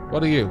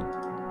 What are you?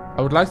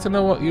 I would like to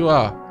know what you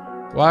are.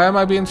 Why am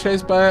I being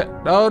chased by it?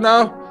 Oh,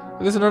 no.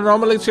 There's an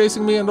anomaly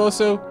chasing me, and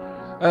also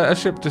a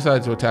ship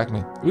decided to attack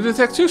me. We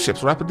detect 2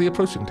 ships rapidly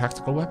approaching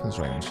tactical weapons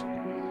range.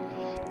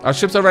 Our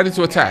ships are ready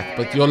to attack,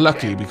 but you're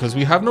lucky because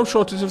we have no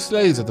shortage of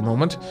slaves at the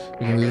moment.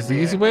 We can use the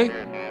easy way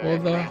or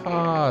the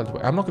hard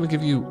way. I'm not going to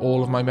give you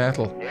all of my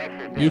metal.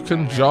 You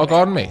can jog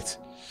on, mate.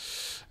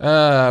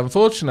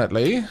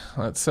 Unfortunately,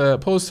 let's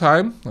pause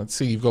time. Let's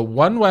see, you've got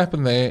 1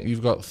 weapon there.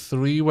 You've got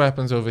 3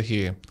 weapons over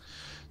here.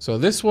 So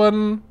this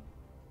one,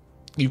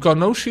 you've got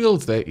no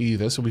shields there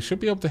either, so we should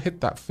be able to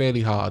hit that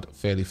fairly hard,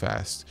 fairly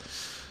fast.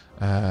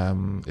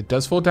 It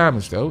does 4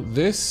 damage though.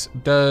 This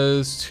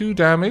does 2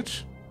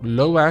 damage.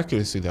 Low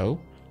accuracy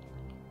though.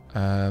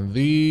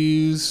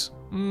 These,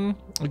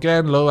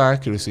 again, low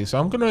accuracy. So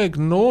I'm going to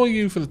ignore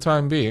you for the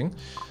time being.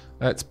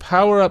 Let's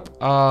power up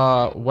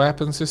our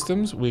weapon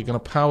systems. We're going to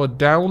power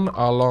down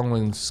our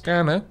long-range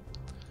scanner.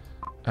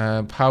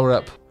 And power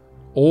up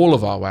all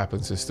of our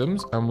weapon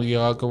systems. And we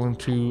are going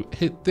to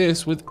hit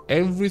this with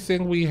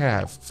everything we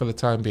have for the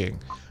time being.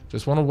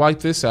 Just want to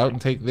wipe this out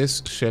and take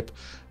this ship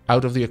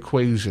out of the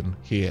equation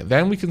here.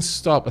 Then we can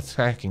stop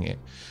attacking it.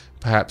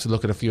 Perhaps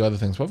look at a few other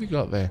things. What have we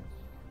got there?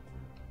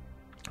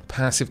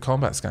 Passive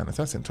combat scanners.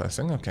 That's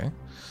interesting. Okay.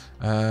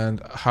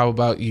 And how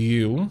about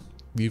you?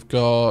 You've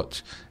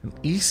got an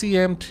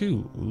ECM2.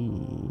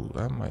 Ooh,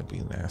 that might be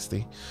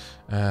nasty.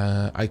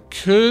 I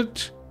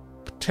could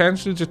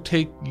potentially just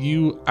take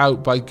you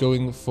out by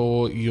going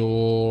for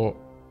your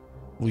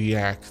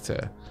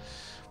reactor.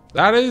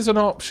 That is an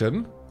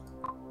option.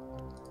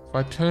 If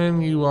I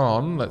turn you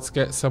on, let's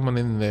get someone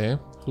in there.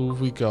 Who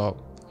have we got?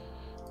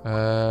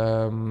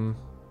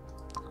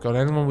 Got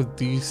anyone with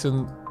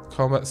decent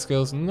combat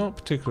skills? Not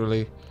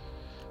particularly.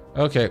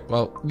 Okay,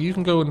 well, you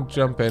can go and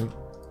jump in.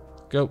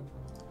 Go.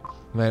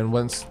 And then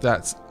once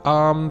that's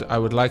armed, I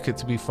would like it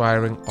to be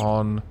firing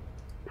on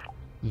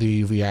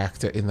the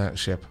reactor in that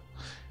ship.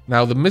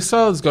 Now, the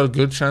missile has got a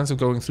good chance of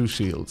going through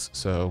shields,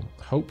 so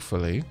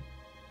hopefully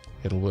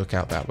it'll work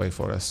out that way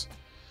for us.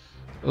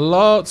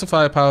 Lots of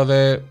firepower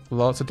there.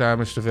 Lots of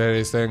damage to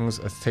various things.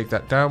 Let's take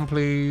that down,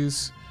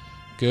 please.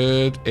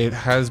 Good. It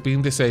has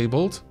been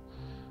disabled.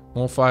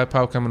 More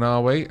firepower coming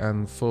our way.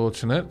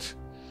 Unfortunate.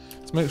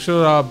 Let's make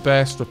sure our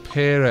best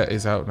repairer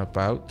is out and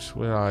about.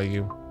 Where are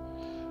you?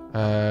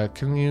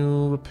 Can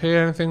you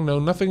repair anything? No,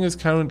 nothing is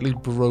currently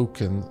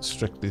broken,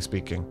 strictly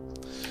speaking.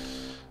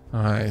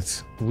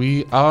 Alright.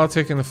 We are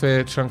taking a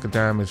fair chunk of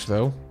damage,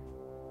 though.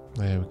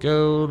 There we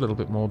go. A little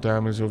bit more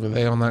damage over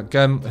there on that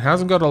gun. It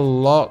hasn't got a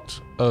lot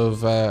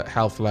of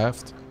health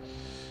left.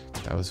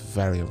 That was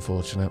very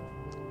unfortunate.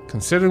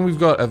 Considering we've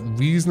got a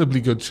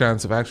reasonably good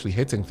chance of actually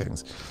hitting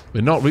things,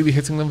 we're not really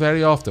hitting them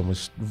very often, which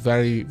is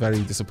very,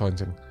 very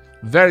disappointing.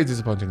 Very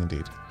disappointing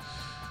indeed.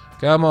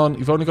 Come on,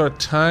 you've only got a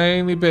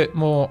tiny bit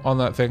more on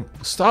that thing.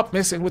 Stop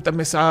missing with the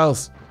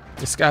missiles,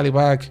 you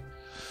scallywag.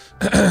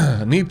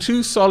 I need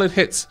 2 solid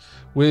hits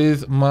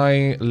with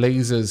my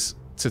lasers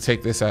to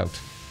take this out.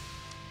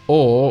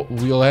 Or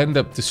we'll end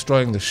up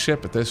destroying the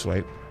ship at this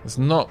rate. It's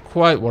not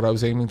quite what I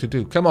was aiming to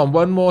do. Come on,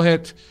 1 more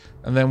hit,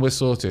 and then we're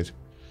sorted.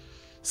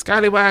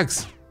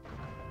 Scallywags!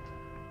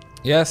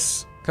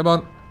 Yes, come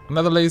on,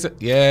 another laser.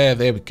 Yeah,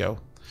 there we go.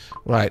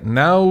 Right,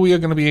 now we are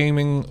going to be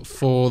aiming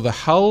for the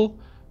hull,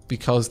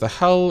 because the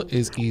hull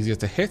is easier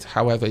to hit.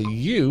 However,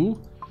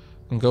 you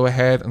can go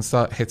ahead and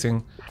start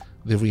hitting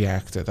the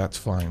reactor. That's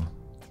fine.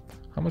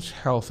 How much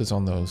health is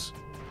on those?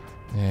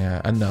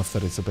 Yeah, enough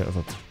that it's a bit of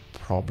a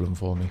problem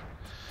for me.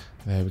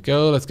 There we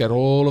go. Let's get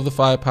all of the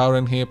firepower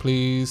in here,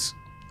 please.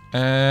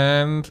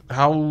 And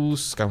how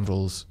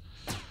scoundrels.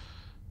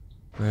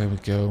 There we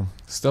go.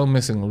 Still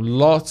missing.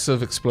 Lots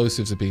of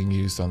explosives are being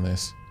used on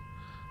this.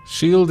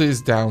 Shield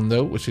is down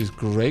though, which is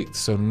great.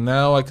 So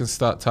now I can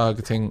start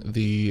targeting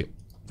the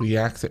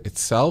reactor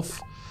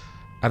itself.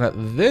 And at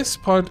this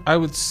point, I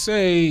would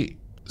say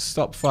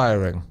stop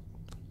firing.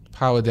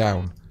 Power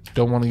down.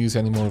 Don't want to use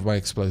any more of my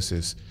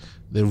explosives.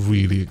 They're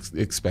really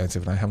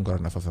expensive and I haven't got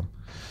enough of them.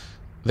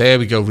 There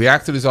we go.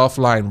 Reactor is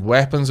offline.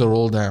 Weapons are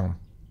all down.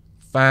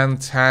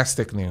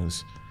 Fantastic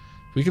news.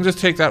 If we can just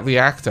take that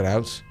reactor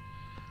out,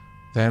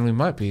 then we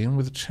might be in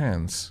with a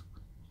chance.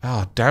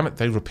 Ah, oh, damn it.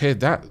 They repaired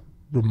that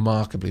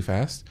remarkably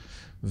fast.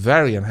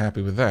 Very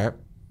unhappy with that.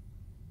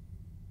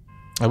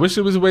 I wish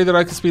there was a way that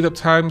I could speed up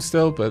time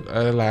still, but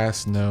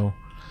alas, no.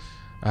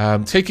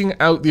 Taking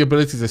out the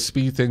ability to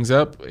speed things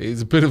up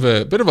is a bit of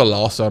a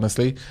loss,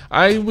 honestly.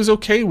 I was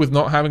okay with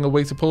not having a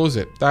way to pause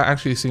it. That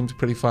actually seemed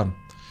pretty fun.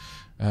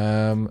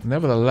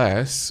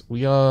 Nevertheless,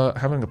 we are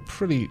having a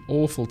pretty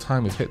awful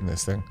time of hitting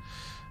this thing.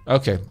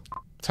 Okay,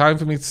 time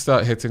for me to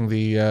start hitting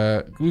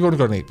the... we've only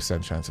got an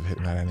 8% chance of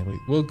hitting that anyway.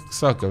 We'll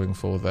start going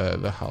for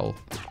the hull.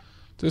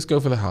 Just go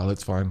for the hull,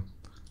 it's fine.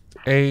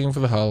 Aim for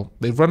the hull.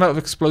 They've run out of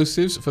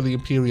explosives for the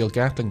Imperial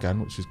Gatling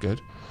gun, which is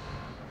good.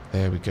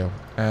 There we go.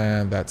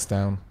 And that's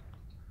down.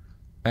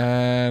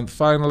 And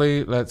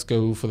finally, let's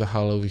go for the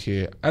hull over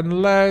here.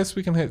 Unless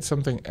we can hit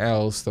something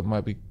else that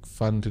might be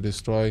fun to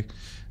destroy.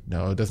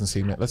 No, it doesn't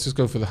seem it. Let's just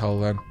go for the hull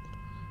then.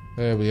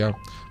 There we are.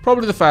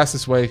 Probably the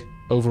fastest way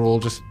overall,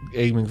 just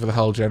aiming for the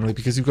hull generally,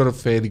 because you've got a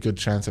fairly good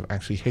chance of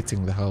actually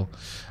hitting the hull.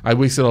 I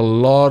wasted a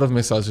lot of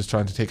missiles just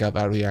trying to take out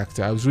that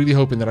reactor. I was really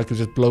hoping that I could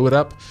just blow it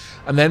up,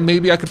 and then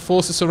maybe I could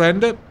force a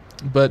surrender,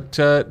 but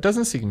it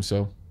doesn't seem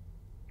so.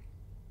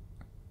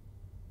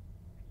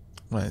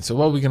 Right, so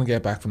what are we going to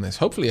get back from this?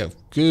 Hopefully a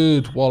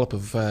good wallop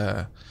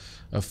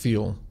of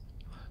fuel.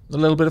 A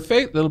little bit of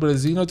fate, a little bit of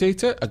Xeno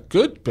data, a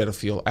good bit of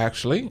fuel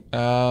actually. 2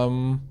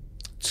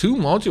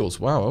 modules,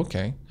 wow,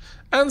 okay.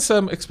 And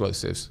some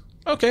explosives.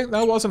 Okay,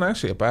 that wasn't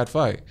actually a bad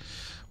fight.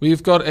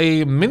 We've got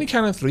a mini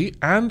cannon 3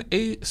 and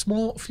a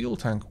small fuel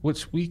tank,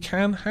 which we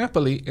can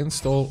happily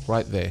install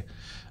right there.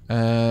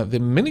 The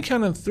mini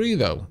cannon 3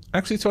 though,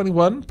 actually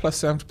 21 plus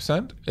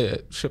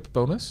 70% ship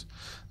bonus.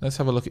 Let's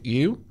have a look at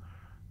you.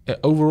 It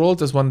overall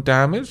does 1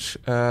 damage,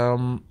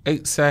 8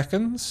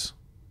 seconds.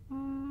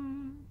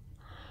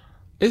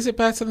 Is it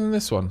better than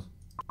this one?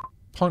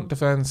 Point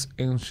defense,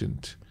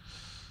 ancient.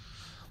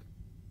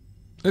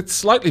 It's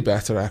slightly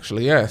better,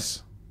 actually,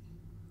 yes.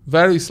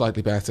 Very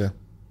slightly better.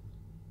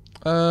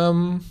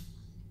 I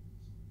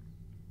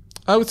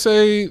would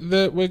say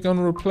that we're going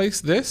to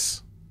replace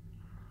this.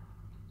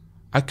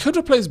 I could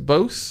replace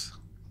both,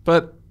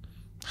 but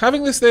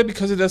having this there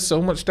because it does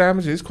so much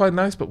damage is quite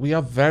nice, but we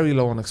are very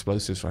low on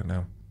explosives right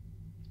now.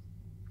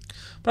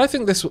 But I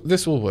think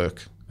this will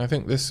work. I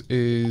think this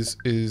is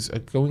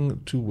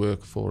going to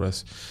work for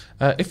us.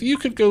 If you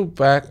could go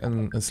back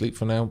and sleep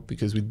for now,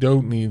 because we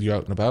don't need you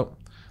out and about.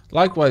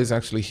 Likewise,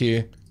 actually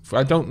here, if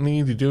I don't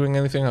need you doing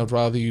anything, I'd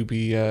rather you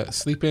be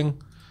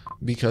sleeping,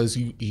 because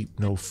you eat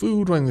no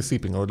food when you're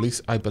sleeping, or at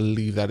least I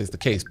believe that is the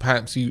case.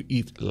 Perhaps you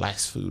eat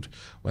less food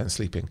when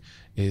sleeping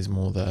is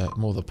more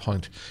the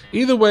point.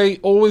 Either way,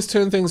 always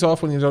turn things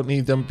off when you don't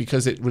need them,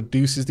 because it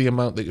reduces the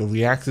amount that your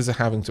reactors are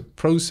having to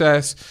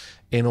process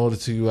in order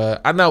to...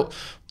 and now,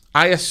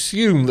 I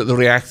assume that the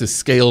reactors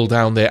scale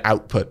down their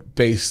output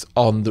based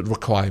on the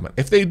requirement.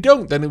 If they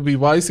don't, then it would be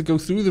wise to go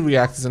through the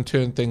reactors and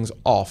turn things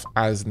off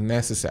as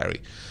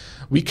necessary.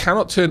 We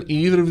cannot turn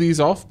either of these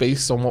off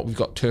based on what we've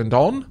got turned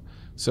on.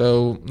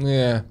 So,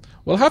 yeah,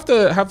 we'll have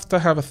to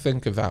have a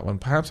think of that one.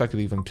 Perhaps I could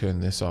even turn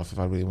this off if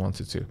I really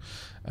wanted to.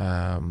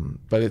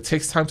 But it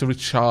takes time to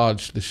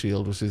recharge the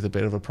shield, which is a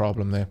bit of a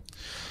problem there.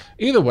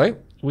 Either way,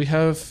 we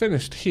have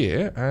finished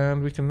here,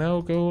 and we can now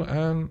go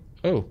and...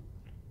 Oh.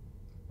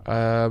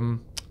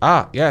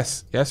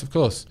 Yes, of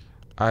course.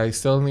 I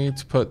still need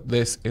to put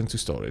this into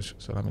storage.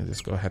 So let me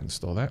just go ahead and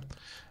store that.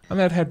 And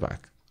then head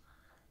back.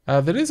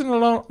 There is an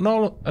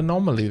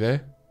anomaly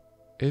there.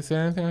 Is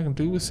there anything I can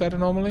do with said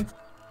anomaly?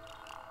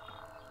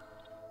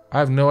 I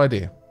have no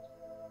idea.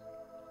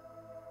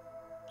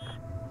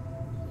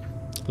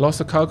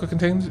 Lost a cargo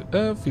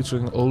container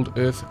featuring old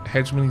Earth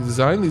hegemony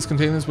design. These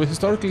containers were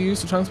historically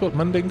used to transport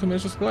mundane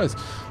commercial supplies.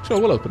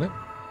 Sure, we'll open it.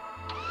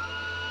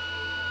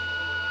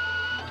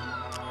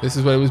 This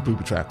is where it was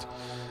booby-trapped.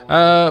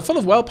 Full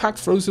of well-packed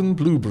frozen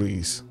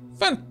blueberries.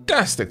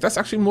 Fantastic! That's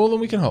actually more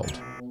than we can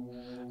hold.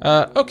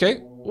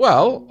 Okay,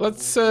 well,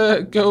 let's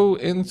go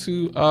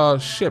into our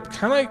ship.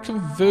 Can I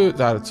convert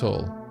that at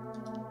all?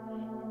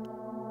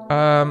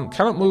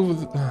 Cannot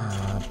move with...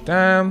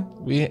 damn.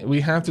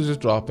 We have to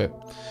just drop it.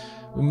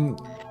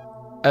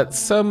 At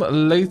some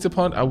later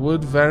point, I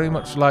would very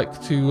much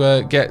like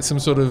to get some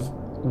sort of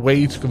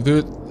way to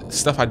convert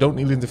stuff I don't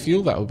need into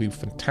fuel. That would be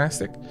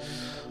fantastic.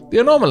 The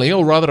anomaly,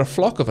 or rather a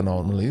flock of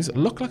anomalies,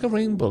 look like a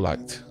rainbow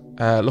light.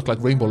 Look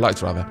like rainbow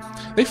lights, rather.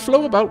 They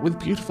flow about with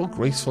beautiful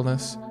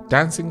gracefulness,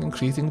 dancing and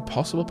creating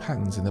possible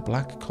patterns in the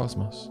black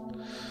cosmos.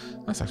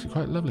 That's actually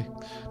quite lovely.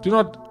 Do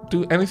not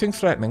do anything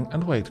threatening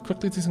and wait.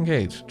 Quickly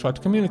disengage. Try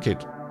to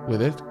communicate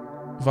with it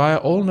via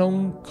all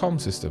known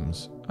comm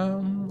systems.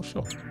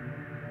 Sure.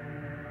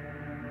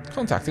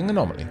 Contacting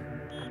anomaly.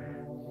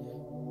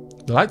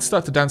 The lights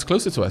start to dance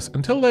closer to us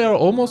until they are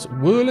almost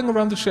whirling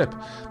around the ship.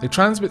 They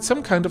transmit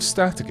some kind of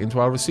static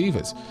into our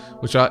receivers,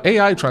 which our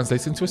AI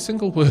translates into a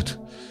single word.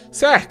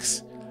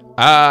 Sex!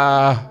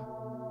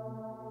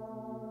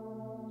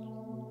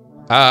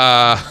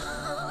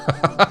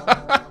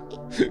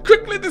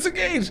 Quickly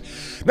disengage!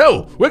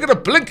 No! We're gonna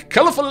blink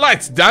colourful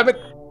lights, damn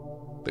it!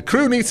 The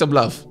crew needs some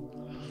love.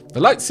 The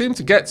lights seem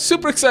to get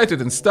super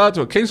excited and start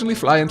to occasionally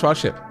fly into our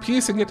ship,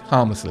 piercing it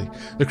harmlessly.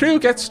 The crew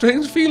gets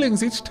strange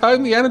feelings each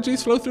time the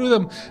energies flow through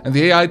them, and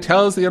the AI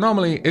tells the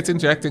anomaly it's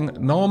injecting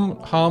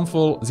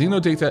non-harmful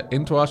xenodata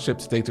into our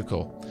ship's data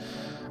core.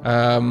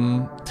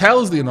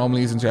 Tells the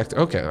anomaly is injected.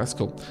 Okay, that's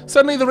cool.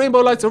 Suddenly the rainbow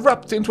lights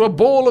erupt into a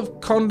ball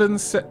of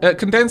condensed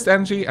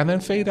energy and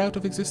then fade out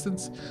of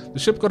existence. The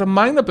ship got a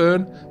minor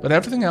burn, but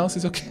everything else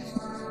is okay.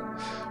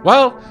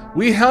 Well,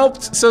 we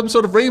helped some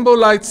sort of rainbow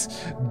lights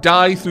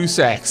die through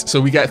sex, so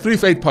we get 3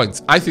 fate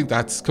points. I think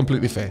that's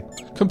completely fair.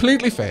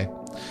 Completely fair.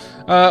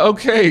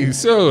 Okay,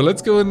 so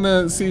let's go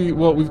and see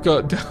what we've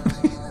got down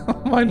here.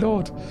 Oh my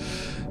lord.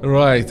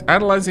 Right,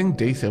 analyzing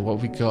data, what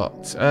we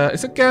got.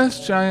 It's a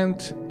gas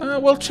giant.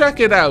 We'll check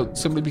it out,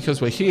 simply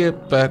because we're here,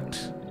 but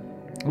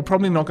we're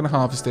probably not going to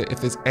harvest it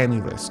if there's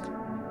any risk.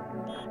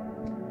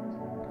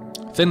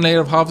 Thin layer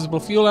of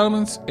harvestable fuel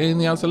elements in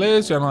the outer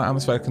layers. General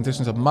atmospheric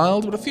conditions are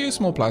mild, but a few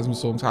small plasma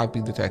storms have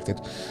been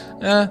detected.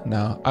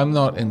 No, I'm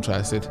not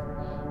interested.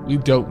 We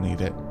don't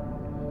need it.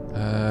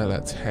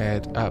 Let's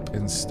head up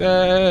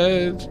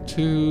instead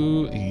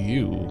to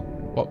you.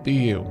 What be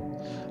you?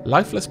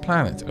 Lifeless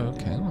planet.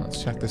 Okay, well,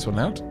 let's check this one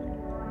out.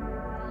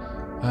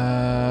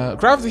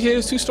 Gravity here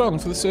is too strong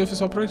for the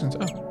surface operations.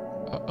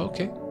 Oh,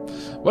 okay.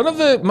 One of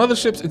the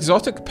Mothership's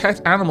exotic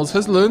pet animals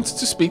has learned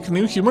to speak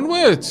new human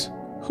words.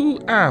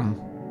 Who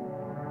am?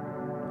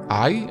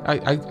 I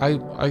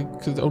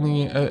could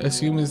only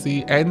assume is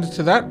the end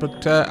to that,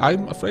 but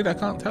I'm afraid I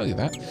can't tell you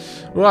that.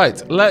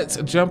 Right, let's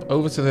jump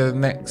over to the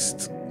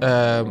next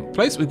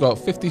place. We've got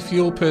 50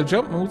 fuel per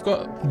jump, and we've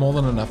got more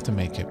than enough to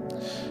make it.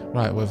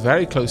 Right, we're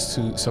very close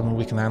to someone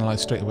we can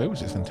analyze straight away,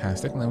 which is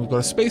fantastic. And then we've got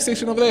a space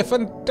station over there.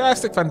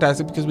 Fantastic,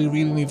 fantastic, because we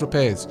really need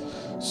repairs.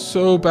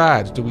 So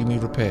bad do we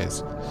need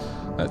repairs.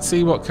 Let's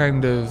see what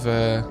kind of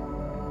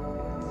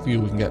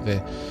fuel we can get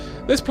there.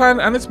 This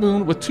planet and its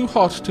moon were too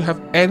hot to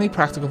have any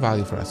practical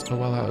value for us. Oh,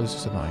 well, that was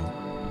just annoying.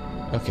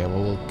 Okay,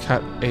 well, we'll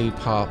cut a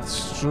path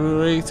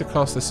straight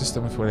across the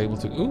system if we're able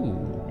to. Ooh.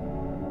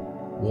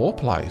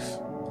 Warp life.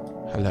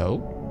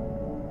 Hello?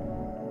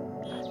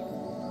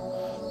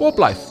 Warp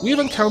life. We have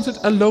encountered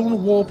a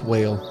lone warp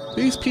whale.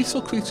 These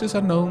peaceful creatures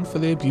are known for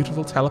their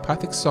beautiful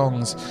telepathic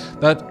songs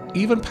that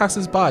even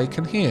passers-by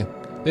can hear.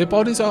 Their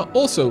bodies are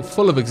also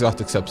full of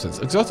exotic substance.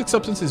 Exotic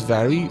substance is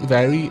very,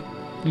 very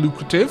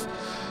lucrative,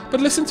 but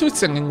listen to it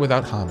singing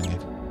without harming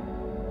it.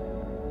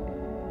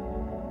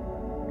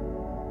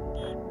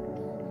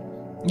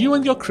 You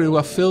and your crew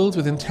are filled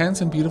with intense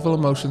and beautiful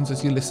emotions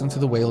as you listen to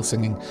the whale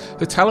singing.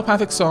 The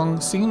telepathic song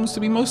seems to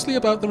be mostly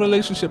about the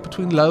relationship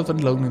between love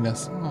and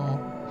loneliness. Aww.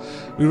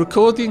 We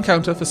record the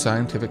encounter for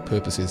scientific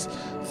purposes.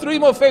 3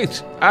 more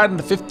fate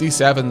and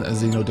 57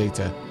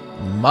 xenodata.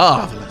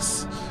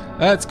 Marvelous.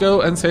 Let's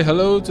go and say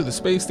hello to the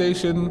space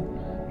station,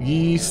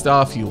 Ye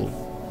Starfuel,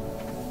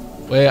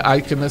 where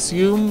I can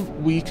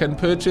assume we can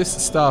purchase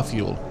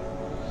Starfuel.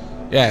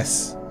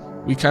 Yes,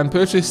 we can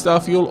purchase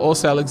Starfuel or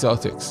sell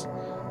exotics.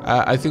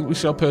 I think we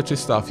shall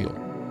purchase Starfuel.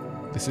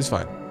 This is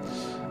fine.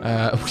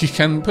 We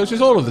can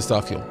purchase all of the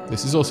Starfuel.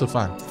 This is also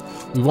fine.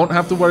 We won't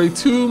have to worry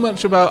too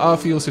much about our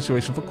fuel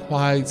situation for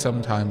quite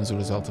some time as a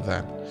result of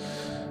that.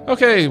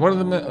 Okay, one of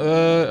them...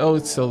 oh,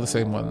 it's still the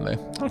same one there.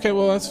 Okay,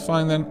 well, that's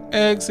fine then.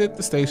 Exit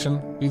the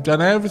station. We've done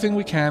everything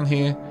we can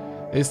here.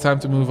 it's time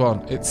to move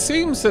on. It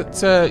seems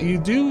that you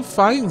do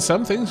find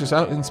some things just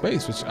out in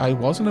space, which I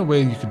wasn't aware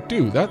you could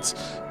do. That's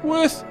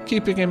worth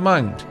keeping in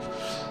mind.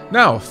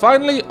 Now,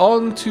 finally,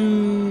 on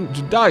to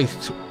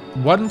Judite.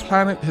 One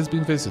planet has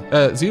been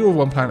visited. 0 of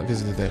 1 planet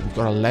visited there. We've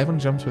got 11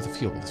 jumps worth of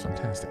fuel. That's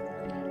fantastic.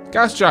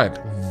 Gas giant,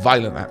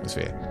 violent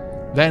atmosphere.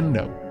 Then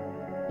no.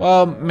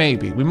 Well,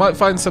 maybe. We might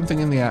find something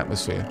in the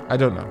atmosphere. I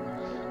don't know.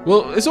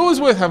 Well, it's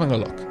always worth having a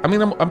look. I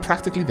mean, I'm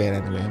practically there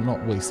anyway. I'm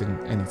not wasting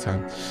any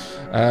time.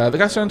 The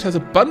gas giant has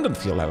abundant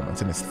fuel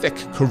elements in its thick,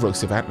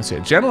 corrosive atmosphere.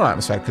 General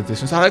atmospheric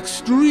conditions are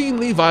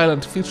extremely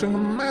violent,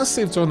 featuring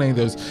massive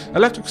tornadoes,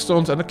 electric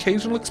storms, and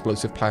occasional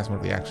explosive plasma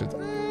reactions.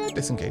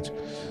 Disengage.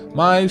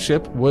 My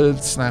ship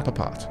would snap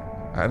apart,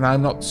 and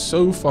I'm not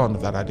so fond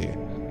of that idea.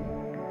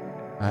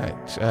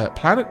 Alright,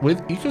 planet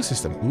with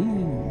ecosystem.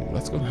 Ooh,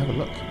 let's go and have a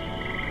look.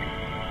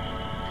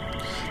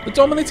 The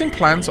dominating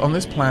plants on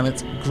this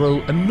planet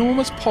grow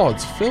enormous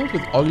pods filled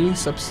with oily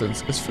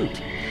substance as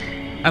fruit.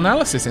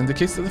 Analysis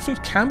indicates that the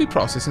fruit can be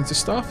processed into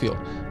starfuel,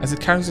 as it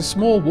carries a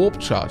small warp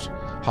charge.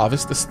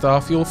 Harvest the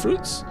starfuel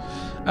fruits.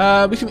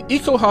 We can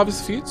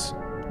eco-harvest the fruits,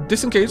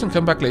 disengage and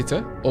come back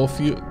later, or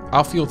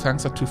our fuel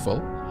tanks are too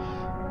full,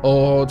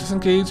 or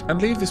disengage and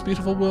leave this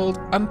beautiful world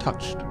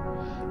untouched.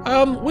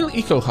 We'll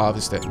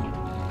eco-harvest it.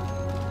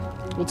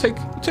 We'll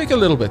take a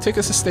little bit, take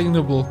a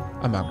sustainable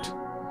amount.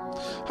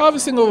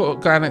 Harvesting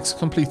organics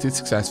completed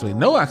successfully.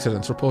 No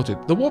accidents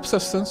reported. The warp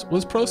substance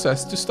was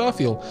processed to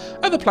starfuel.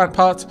 Other plant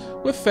parts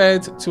were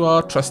fed to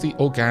our trusty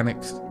organic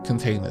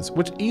containers,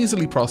 which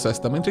easily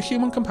processed them into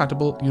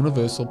human-compatible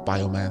universal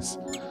biomass.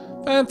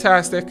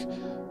 Fantastic.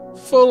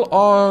 Full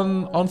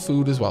on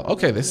food as well.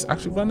 Okay, this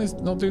actually run is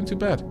not doing too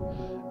bad.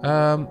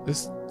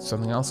 There's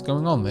something else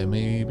going on there.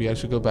 Maybe I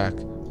should go back.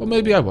 Or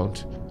maybe I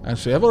won't.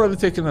 Actually, I've already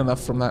taken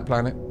enough from that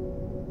planet.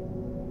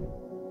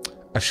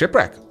 A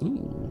shipwreck.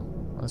 Ooh.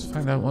 Let's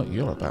find out what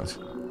you're about.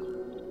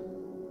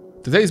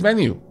 Today's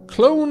menu.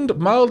 Cloned,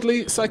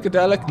 mildly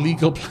psychedelic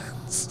legal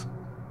plants.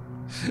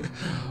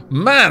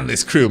 Man,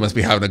 this crew must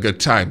be having a good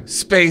time.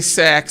 Space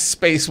sex,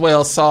 space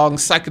whale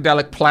songs,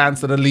 psychedelic plants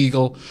that are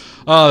legal.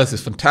 Oh, this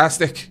is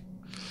fantastic.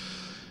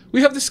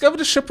 We have discovered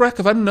a shipwreck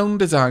of unknown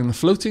design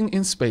floating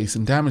in space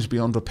and damaged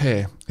beyond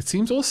repair. It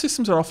seems all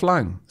systems are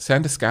offline.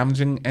 Send a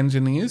scavenging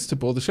engineers to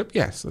board the ship?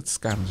 Yes, let's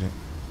scavenge it.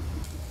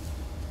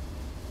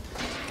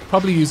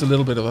 Probably use a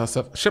little bit of our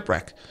stuff.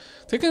 Shipwreck.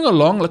 Taking a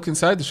long look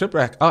inside the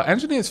shipwreck, our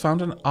engineers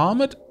found an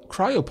armored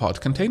cryopod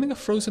containing a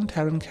frozen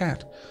Terran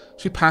cat.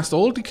 She passed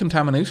all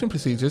decontamination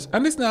procedures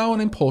and is now an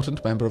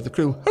important member of the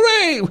crew.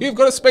 Hooray! We've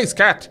got a space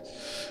cat!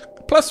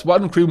 Plus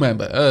 1 crew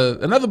member.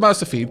 Another mouse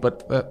to feed,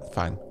 but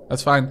fine.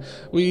 That's fine.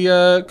 We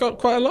got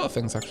quite a lot of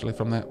things actually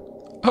from that.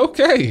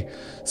 Okay,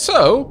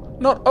 so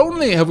not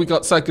only have we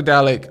got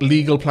psychedelic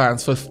legal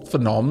plans for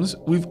noms,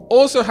 we've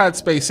also had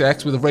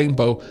SpaceX with a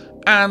rainbow,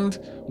 and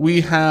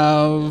we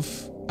have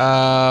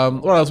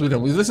what else have we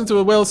done? We've listened to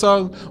a whale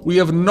song, we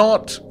have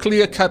not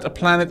clear-cut a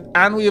planet,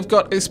 and we have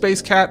got a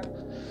space cat.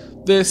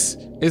 This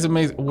is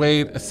amazing.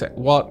 Wait a sec,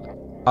 what?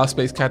 Our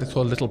space cat is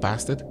called Little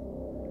Bastard?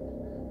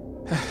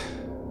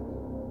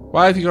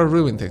 Why have you got to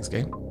ruin things,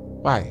 game?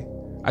 Why?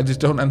 I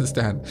just don't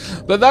understand.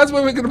 But that's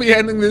where we're going to be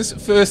ending this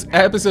first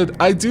episode.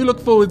 I do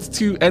look forward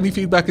to any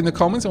feedback in the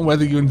comments on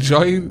whether you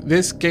enjoy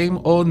this game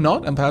or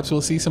not, and perhaps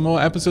we'll see some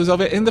more episodes of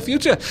it in the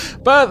future.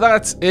 But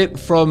that's it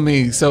from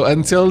me. So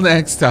until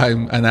next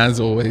time, and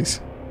as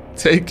always,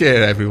 take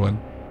care,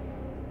 everyone.